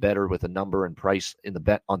something better with a number and price in the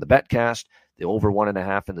bet on the betcast. The over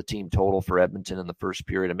 1.5 in the team total for Edmonton in the first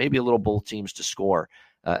period, and maybe a little both teams to score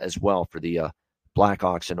as well for the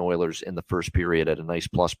Blackhawks and Oilers in the first period at a nice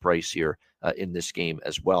plus price here in this game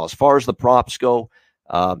as well. As far as the props go,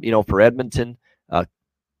 for Edmonton,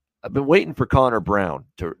 I've been waiting for Connor Brown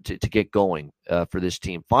to get going for this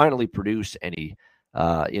team, finally produce any.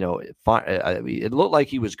 It looked like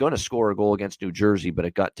he was going to score a goal against New Jersey, but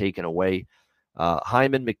it got taken away.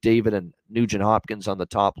 Hyman, McDavid, and Nugent Hopkins on the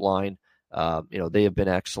top line. They have been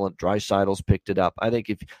excellent. Draisaitl's picked it up. I think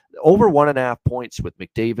if over 1.5 points with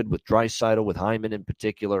McDavid, with Draisaitl, with Hyman in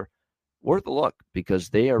particular, worth a look, because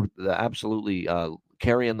they are absolutely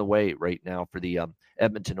carrying the way right now for the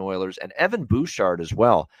Edmonton Oilers, and Evan Bouchard as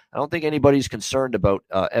well. I don't think anybody's concerned about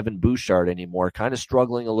Evan Bouchard anymore. Kind of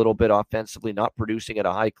struggling a little bit offensively, not producing at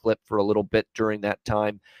a high clip for a little bit during that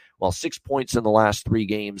time. Well, 6 points in the last 3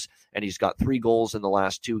 games, and he's got 3 goals in the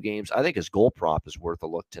last 2 games. I think his goal prop is worth a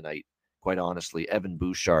look tonight, quite honestly. Evan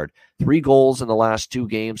Bouchard, 3 goals in the last 2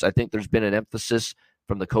 games. I think there's been an emphasis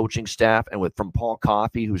from the coaching staff and from Paul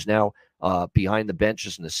Coffey, who's now behind the bench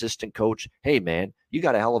as an assistant coach. Hey, man, you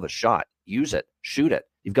got a hell of a shot. Use it. Shoot it.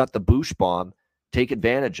 You've got the Bouch bomb. Take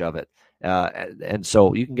advantage of it. And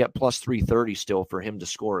so you can get plus 330 still for him to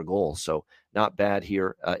score a goal. So not bad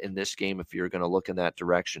here in this game if you're going to look in that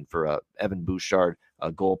direction for Evan Bouchard,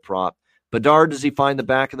 a goal prop. Bedard, does he find the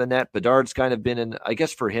back of the net? Bedard's kind of been in, I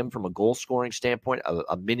guess for him from a goal scoring standpoint,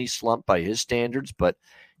 a mini slump by his standards. But,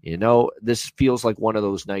 this feels like one of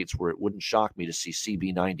those nights where it wouldn't shock me to see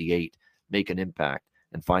CB98 make an impact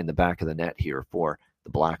and find the back of the net here for the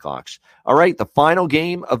Blackhawks. All right, the final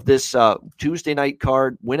game of this Tuesday night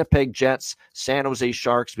card, Winnipeg Jets, San Jose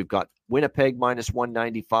Sharks. We've got Winnipeg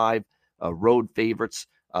 -195, road favorites.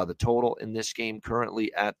 The total in this game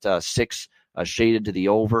currently at 6, shaded to the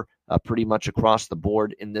over, pretty much across the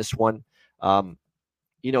board in this one.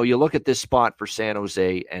 You look at this spot for San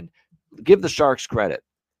Jose and give the Sharks credit.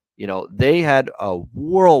 They had a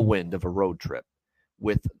whirlwind of a road trip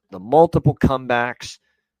with the multiple comebacks,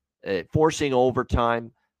 forcing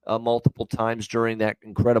overtime multiple times during that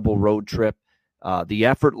incredible road trip. The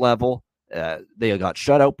effort level, they got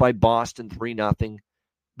shut out by Boston 3-0.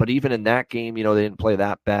 But even in that game, they didn't play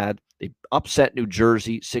that bad. They upset New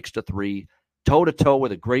Jersey 6-3, toe-to-toe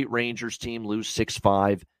with a great Rangers team, lose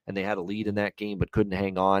 6-5, and they had a lead in that game but couldn't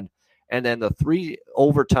hang on. And then the 3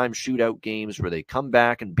 overtime shootout games where they come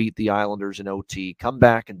back and beat the Islanders in OT, come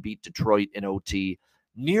back and beat Detroit in OT,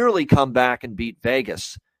 nearly come back and beat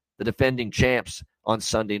Vegas, the defending champs, on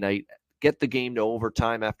Sunday night, get the game to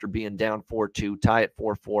overtime after being down 4-2, tie it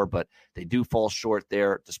 4-4, but they do fall short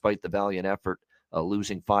there despite the valiant effort,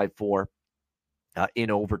 losing 5-4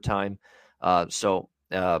 in overtime.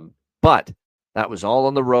 But That was all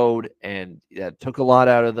on the road, and that took a lot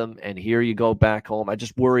out of them. And here you go back home. I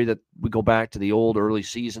just worry that we go back to the old early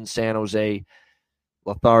season San Jose,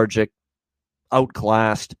 lethargic,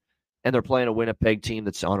 outclassed, and they're playing a Winnipeg team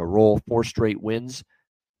that's on a roll, 4 straight wins.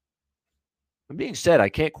 And being said, I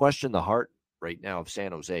can't question the heart right now of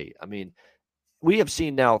San Jose. I mean, we have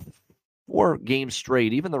seen now 4 games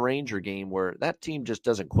straight, even the Ranger game, where that team just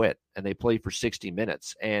doesn't quit, and they play for 60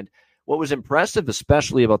 minutes. And what was impressive,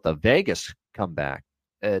 especially about the Vegas comeback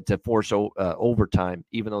to force overtime,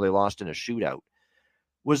 even though they lost in a shootout,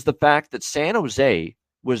 was the fact that San Jose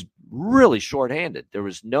was really shorthanded. There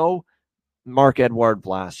was no Marc-Edouard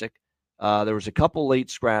Vlasic. There was a couple late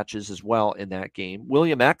scratches as well in that game.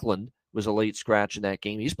 William Eklund was a late scratch in that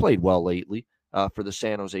game. He's played well lately for the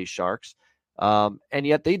San Jose Sharks. And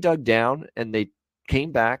yet they dug down and they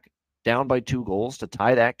came back down by 2 goals to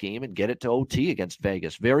tie that game and get it to OT against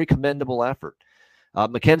Vegas. Very commendable effort.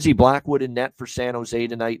 Mackenzie Blackwood in net for San Jose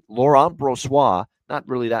tonight. Laurent Brossoit, not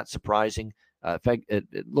really that surprising. In fact,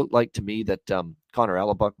 it looked like to me that Connor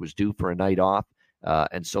Hellebuck was due for a night off.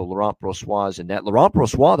 And so Laurent Brossoit is in net. Laurent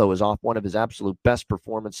Brossoit, though, is off one of his absolute best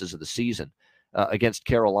performances of the season against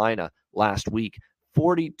Carolina last week.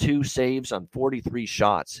 42 saves on 43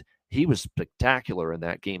 shots. He was spectacular in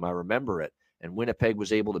that game. I remember it. And Winnipeg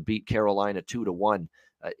was able to beat Carolina 2-1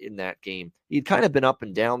 in that game. He'd kind of been up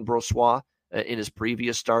and down, Brossoit, in his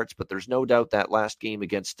previous starts, but there's no doubt that last game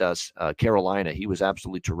against Carolina, he was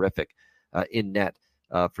absolutely terrific in net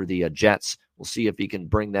for the Jets. We'll see if he can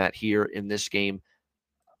bring that here in this game.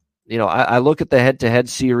 You know, I look at the head-to-head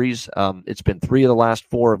series. It's been 3 of the last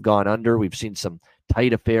 4 have gone under. We've seen some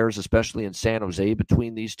tight affairs, especially in San Jose,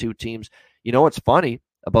 between these two teams. You know what's funny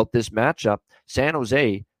about this matchup? San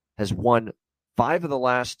Jose has won 5 of the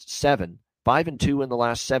last 7, 5-2 in the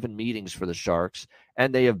last 7 meetings for the Sharks,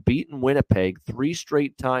 and they have beaten Winnipeg 3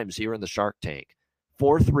 straight times here in the Shark Tank.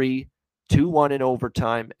 4-3, 2-1 in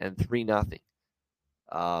overtime, and 3-0.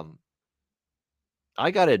 I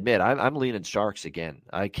got to admit, I'm leaning Sharks again.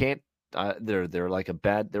 I can't. They're like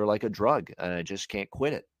a drug, and I just can't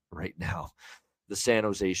quit it right now. The San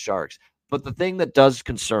Jose Sharks. But the thing that does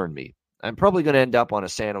concern me, I'm probably going to end up on a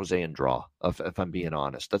San Jose and draw, if I'm being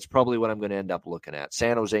honest. That's probably what I'm going to end up looking at.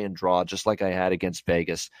 San Jose and draw, just like I had against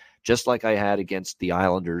Vegas, just like I had against the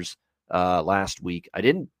Islanders last week. I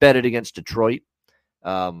didn't bet it against Detroit,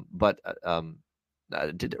 but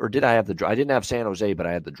did I have the draw? I didn't have San Jose, but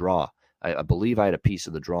I had the draw. I believe I had a piece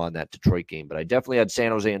of the draw in that Detroit game, but I definitely had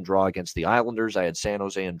San Jose and draw against the Islanders. I had San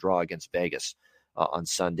Jose and draw against Vegas on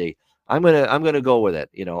Sunday. I'm gonna go with it.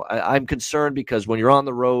 You know, I'm concerned because when you're on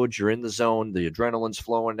the road, you're in the zone, the adrenaline's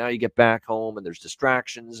flowing. Now you get back home and there's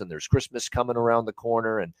distractions and there's Christmas coming around the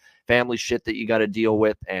corner and family shit that you got to deal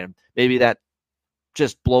with, and maybe that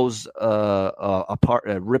just blows apart,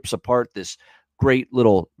 rips apart this great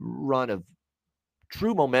little run of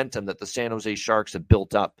true momentum that the San Jose Sharks have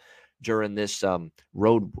built up during this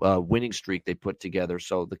road winning streak they put together.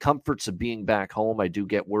 So the comforts of being back home, I do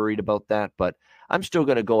get worried about that, but I'm still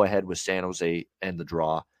going to go ahead with San Jose and the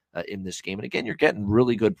draw in this game. And again, you're getting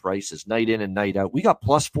really good prices night in and night out. We got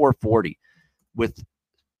plus 440 with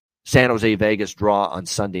San Jose Vegas draw on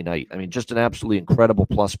Sunday night. I mean, just an absolutely incredible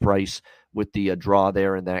plus price with the draw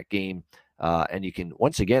there in that game. And you can,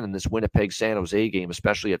 once again, in this Winnipeg San Jose game,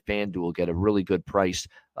 especially at FanDuel, get a really good price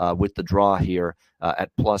with the draw here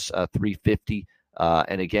at plus 350.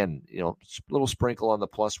 And again, you know, a little sprinkle on the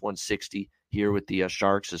plus 160 here with the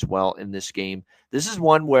Sharks as well in this game. This is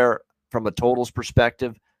one where, from a totals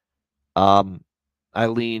perspective, I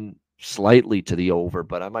lean slightly to the over,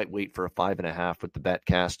 but I might wait for a 5.5 with the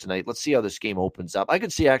betcast tonight. Let's see how this game opens up. I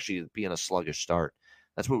could see actually being a sluggish start.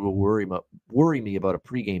 That's what will worry me about a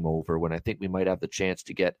pregame over, when I think we might have the chance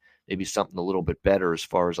to get maybe something a little bit better as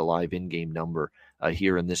far as a live in-game number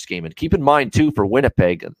here in this game. And keep in mind, too, for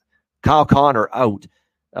Winnipeg, Kyle Connor out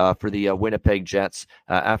for the Winnipeg Jets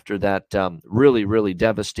after that really, really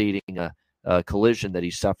devastating collision that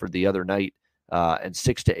he suffered the other night, and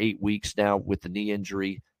 6 to 8 weeks now with the knee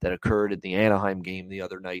injury that occurred in the Anaheim game the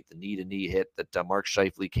other night, the knee-to-knee hit that Mark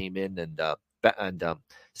Scheifele came in and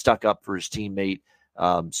stuck up for his teammate.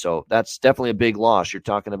 So that's definitely a big loss. You're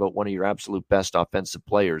talking about one of your absolute best offensive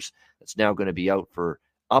players that's now going to be out for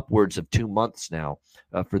upwards of 2 months now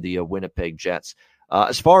for the Winnipeg Jets.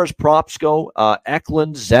 As far as props go,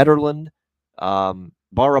 Eklund, Zetterlund, Barabanov,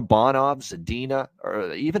 Zadina,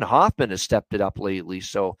 or even Hoffman has stepped it up lately.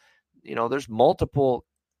 So, you know, there's multiple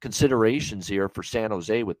considerations here for San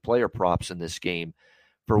Jose with player props in this game.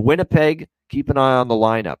 For Winnipeg, keep an eye on the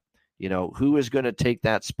lineup. You know, who is going to take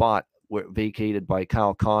that spot vacated by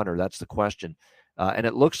Kyle Connor? That's the question. And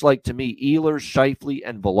it looks like to me, Ehlers, Scheifele,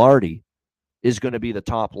 and Velarde is going to be the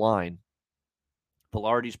top line.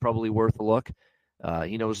 Velarde's probably worth a look.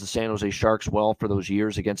 He knows the San Jose Sharks well for those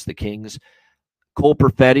years against the Kings. Cole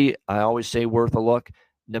Perfetti, I always say worth a look.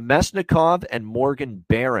 Nemesnikov and Morgan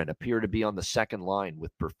Barron appear to be on the second line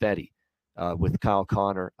with Perfetti, with Kyle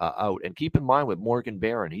Connor out. And keep in mind with Morgan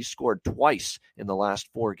Barron, he's scored twice in the last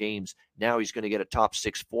 4 games. Now he's going to get a top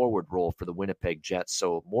 6 forward role for the Winnipeg Jets.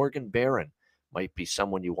 So Morgan Barron might be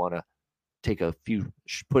someone you want to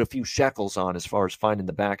put a few shekels on as far as finding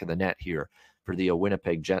the back of the net here for the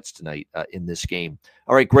Winnipeg Jets tonight in this game.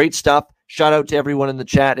 All right, great stuff. Shout out to everyone in the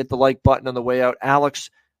chat. Hit the like button on the way out. Alex,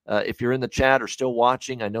 if you're in the chat or still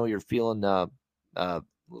watching, I know you're feeling a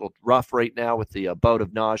little rough right now with the bout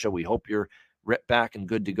of nausea. We hope you're back and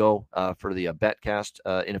good to go for the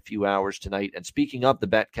BetCast in a few hours tonight. And speaking of the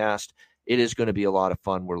BetCast, it is going to be a lot of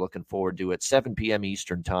fun. We're looking forward to it. 7 p.m.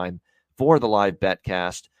 Eastern time for the live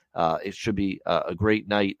BetCast. It should be a great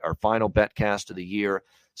night. Our final BetCast of the year,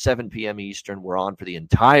 7 p.m. Eastern. We're on for the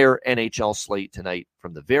entire NHL slate tonight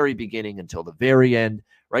from the very beginning until the very end,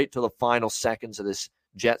 right to the final seconds of this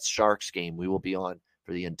Jets-Sharks game. We will be on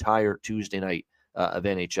for the entire Tuesday night of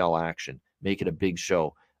NHL action. Make it a big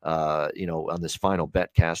show, on this final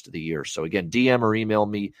BetCast of the year. So again, DM or email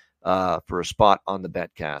me for a spot on the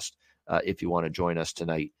BetCast if you want to join us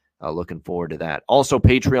tonight. Looking forward to that. Also,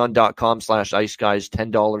 patreon.com/iceguys,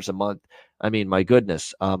 $10 a month. I mean, my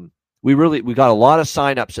goodness. We got a lot of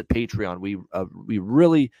signups at Patreon.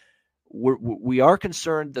 We are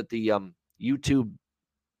concerned that the YouTube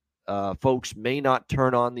folks may not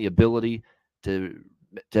turn on the ability to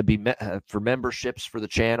be for memberships for the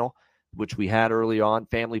channel, which we had early on,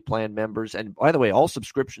 family plan members. And by the way, all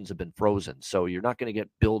subscriptions have been frozen, so you're not going to get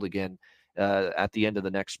billed again at the end of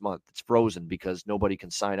the next month. It's frozen because nobody can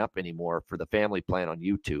sign up anymore for the family plan on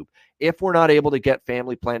YouTube. If we're not able to get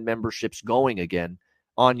family plan memberships going again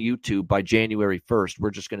on YouTube by January 1st,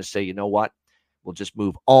 we're just going to say, you know what? We'll just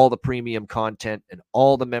move all the premium content and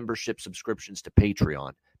all the membership subscriptions to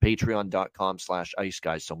Patreon,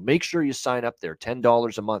 patreon.com/iceguys. So make sure you sign up there,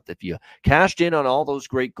 $10 a month. If you cashed in on all those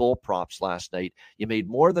great goal props last night, you made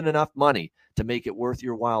more than enough money to make it worth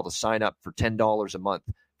your while to sign up for $10 a month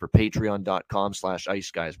for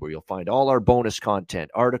patreon.com/iceguys, where you'll find all our bonus content,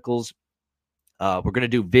 articles. We're going to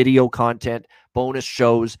do video content, bonus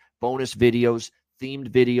shows, bonus videos, themed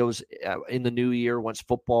videos in the new year. Once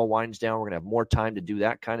football winds down, we're going to have more time to do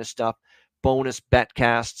that kind of stuff. Bonus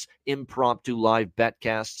betcasts, impromptu live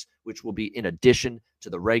betcasts, which will be in addition to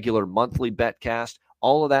the regular monthly betcast.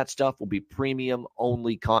 All of that stuff will be premium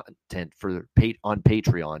only content on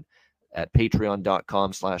Patreon at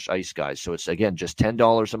patreon.com/iceguys. So it's, again, just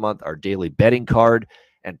 $10 a month. Our daily betting card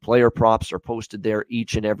and player props are posted there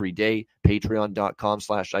each and every day.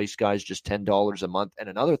 Patreon.com/iceguys, just $10 a month. And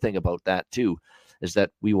another thing about that, too, is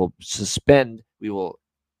that we will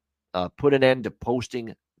put an end to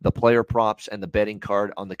posting the player props and the betting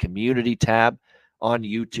card on the community tab on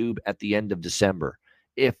YouTube at the end of December,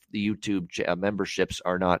 if the YouTube memberships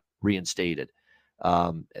are not reinstated.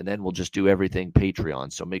 And then we'll just do everything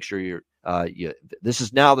Patreon. So make sure this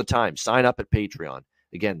is now the time. Sign up at Patreon.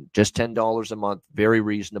 Again, just $10 a month. Very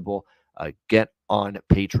reasonable. Get on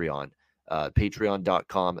Patreon.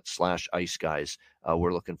 Patreon.com/iceguys.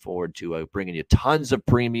 We're looking forward to bringing you tons of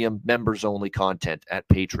premium members-only content at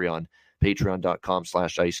Patreon.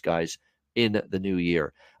 Patreon.com/iceguys in the new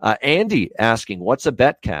year. Andy asking, what's a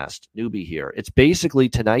BetCast? Newbie here. It's basically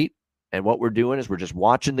tonight, and what we're doing is we're just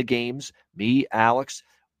watching the games. Me, Alex,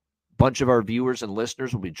 a bunch of our viewers and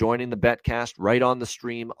listeners will be joining the BetCast right on the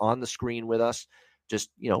stream, on the screen with us.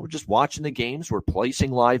 Just watching the games. We're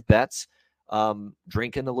placing live bets,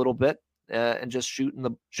 drinking a little bit, and just shooting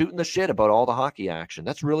the shit about all the hockey action.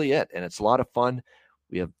 That's really it, and it's a lot of fun.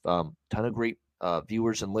 We have a ton of great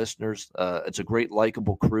viewers and listeners. It's a great,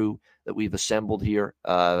 likable crew that we've assembled here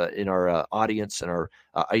in our audience and our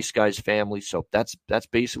Ice Guys family. So that's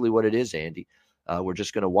basically what it is, Andy. We're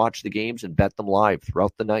just going to watch the games and bet them live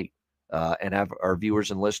throughout the night, and have our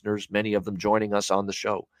viewers and listeners, many of them joining us on the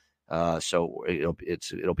show. So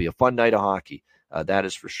it'll be a fun night of hockey. That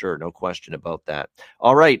is for sure. No question about that.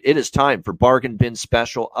 All right. It is time for Bargain Bin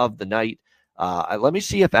Special of the night. Let me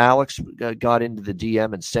see if Alex got into the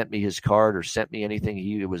DM and sent me his card or sent me anything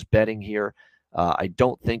he was betting here. I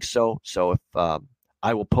don't think so. So if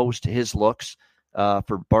I will post his looks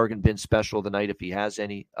for Bargain Bin Special of the night, if he has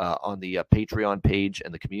any, on the Patreon page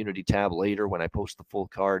and the community tab later when I post the full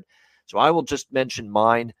card. So I will just mention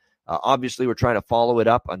mine. Obviously, we're trying to follow it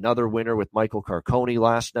up. Another winner with Michael Carcone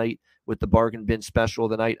last night with the Bargain Bin Special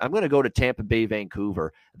of the night. I'm going to go to Tampa Bay,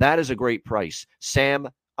 Vancouver. That is a great price. Sam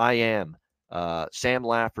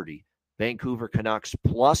Lafferty Vancouver Canucks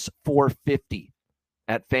plus 450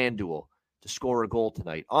 at FanDuel to score a goal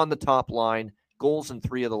tonight. On the top line, goals in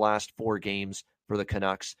 3 of the last 4 games for the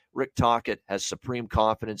Canucks. Rick Tocchet has supreme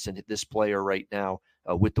confidence in this player right now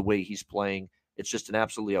with the way he's playing. It's just an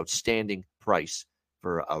absolutely outstanding price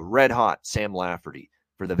for a red-hot Sam Lafferty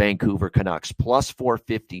for the Vancouver Canucks. Plus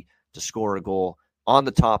 450 to score a goal on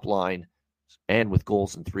the top line and with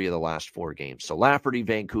goals in 3 of the last 4 games. So Lafferty,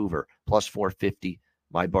 Vancouver, plus 450.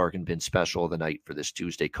 My bargain bin special of the night for this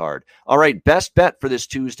Tuesday card. All right, best bet for this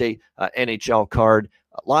Tuesday NHL card.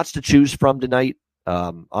 Lots to choose from tonight.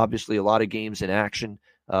 Obviously, a lot of games in action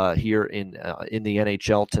here in the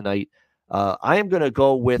NHL tonight. I am going to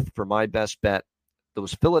go with, for my best bet,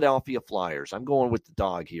 those Philadelphia Flyers. I'm going with the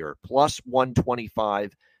dog here. Plus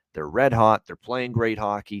 125. They're red hot. They're playing great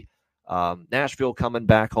hockey. Nashville coming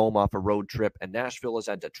back home off a road trip, and Nashville has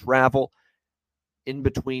had to travel in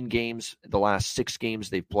between games, the last 6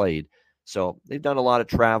 games they've played. So they've done a lot of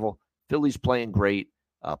travel. Philly's playing great.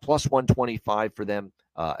 Plus 125 for them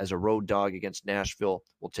as a road dog against Nashville.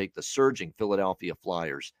 We'll take the surging Philadelphia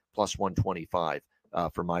Flyers, plus 125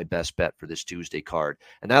 for my best bet for this Tuesday card.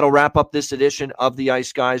 And that'll wrap up this edition of the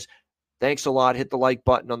Ice Guys. Thanks a lot. Hit the like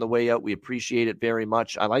button on the way out. We appreciate it very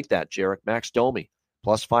much. I like that, Jarek. Max Domi,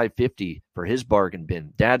 plus 550 for his bargain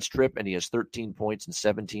bin. Dad's trip, and he has 13 points in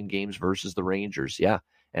 17 games versus the Rangers. Yeah,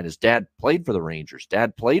 and his dad played for the Rangers.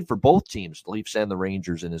 Dad played for both teams, the Leafs and the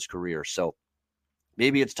Rangers, in his career. So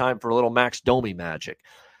maybe it's time for a little Max Domi magic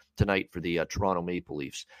tonight for the Toronto Maple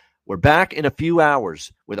Leafs. We're back in a few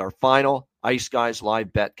hours with our final Ice Guys live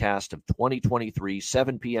betcast of 2023,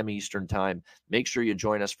 7 p.m. Eastern time. Make sure you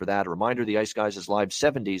join us for that. A reminder, the Ice Guys is live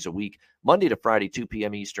 7 days a week, Monday to Friday, 2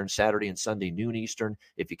 p.m. Eastern, Saturday and Sunday, noon Eastern.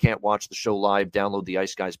 If you can't watch the show live, download the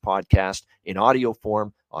Ice Guys podcast in audio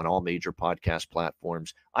form on all major podcast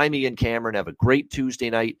platforms. I'm Ian Cameron. Have a great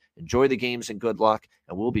Tuesday night. Enjoy the games and good luck.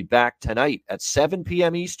 And we'll be back tonight at 7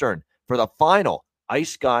 p.m. Eastern for the final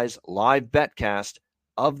Ice Guys live betcast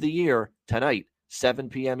of the year tonight, 7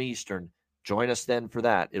 p.m. Eastern. Join us then for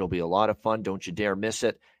that. It'll be a lot of fun. Don't you dare miss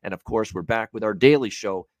it. And, of course, we're back with our daily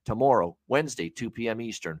show tomorrow, Wednesday, 2 p.m.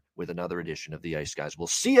 Eastern, with another edition of the Ice Guys. We'll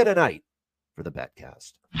see you tonight for the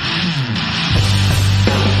betcast.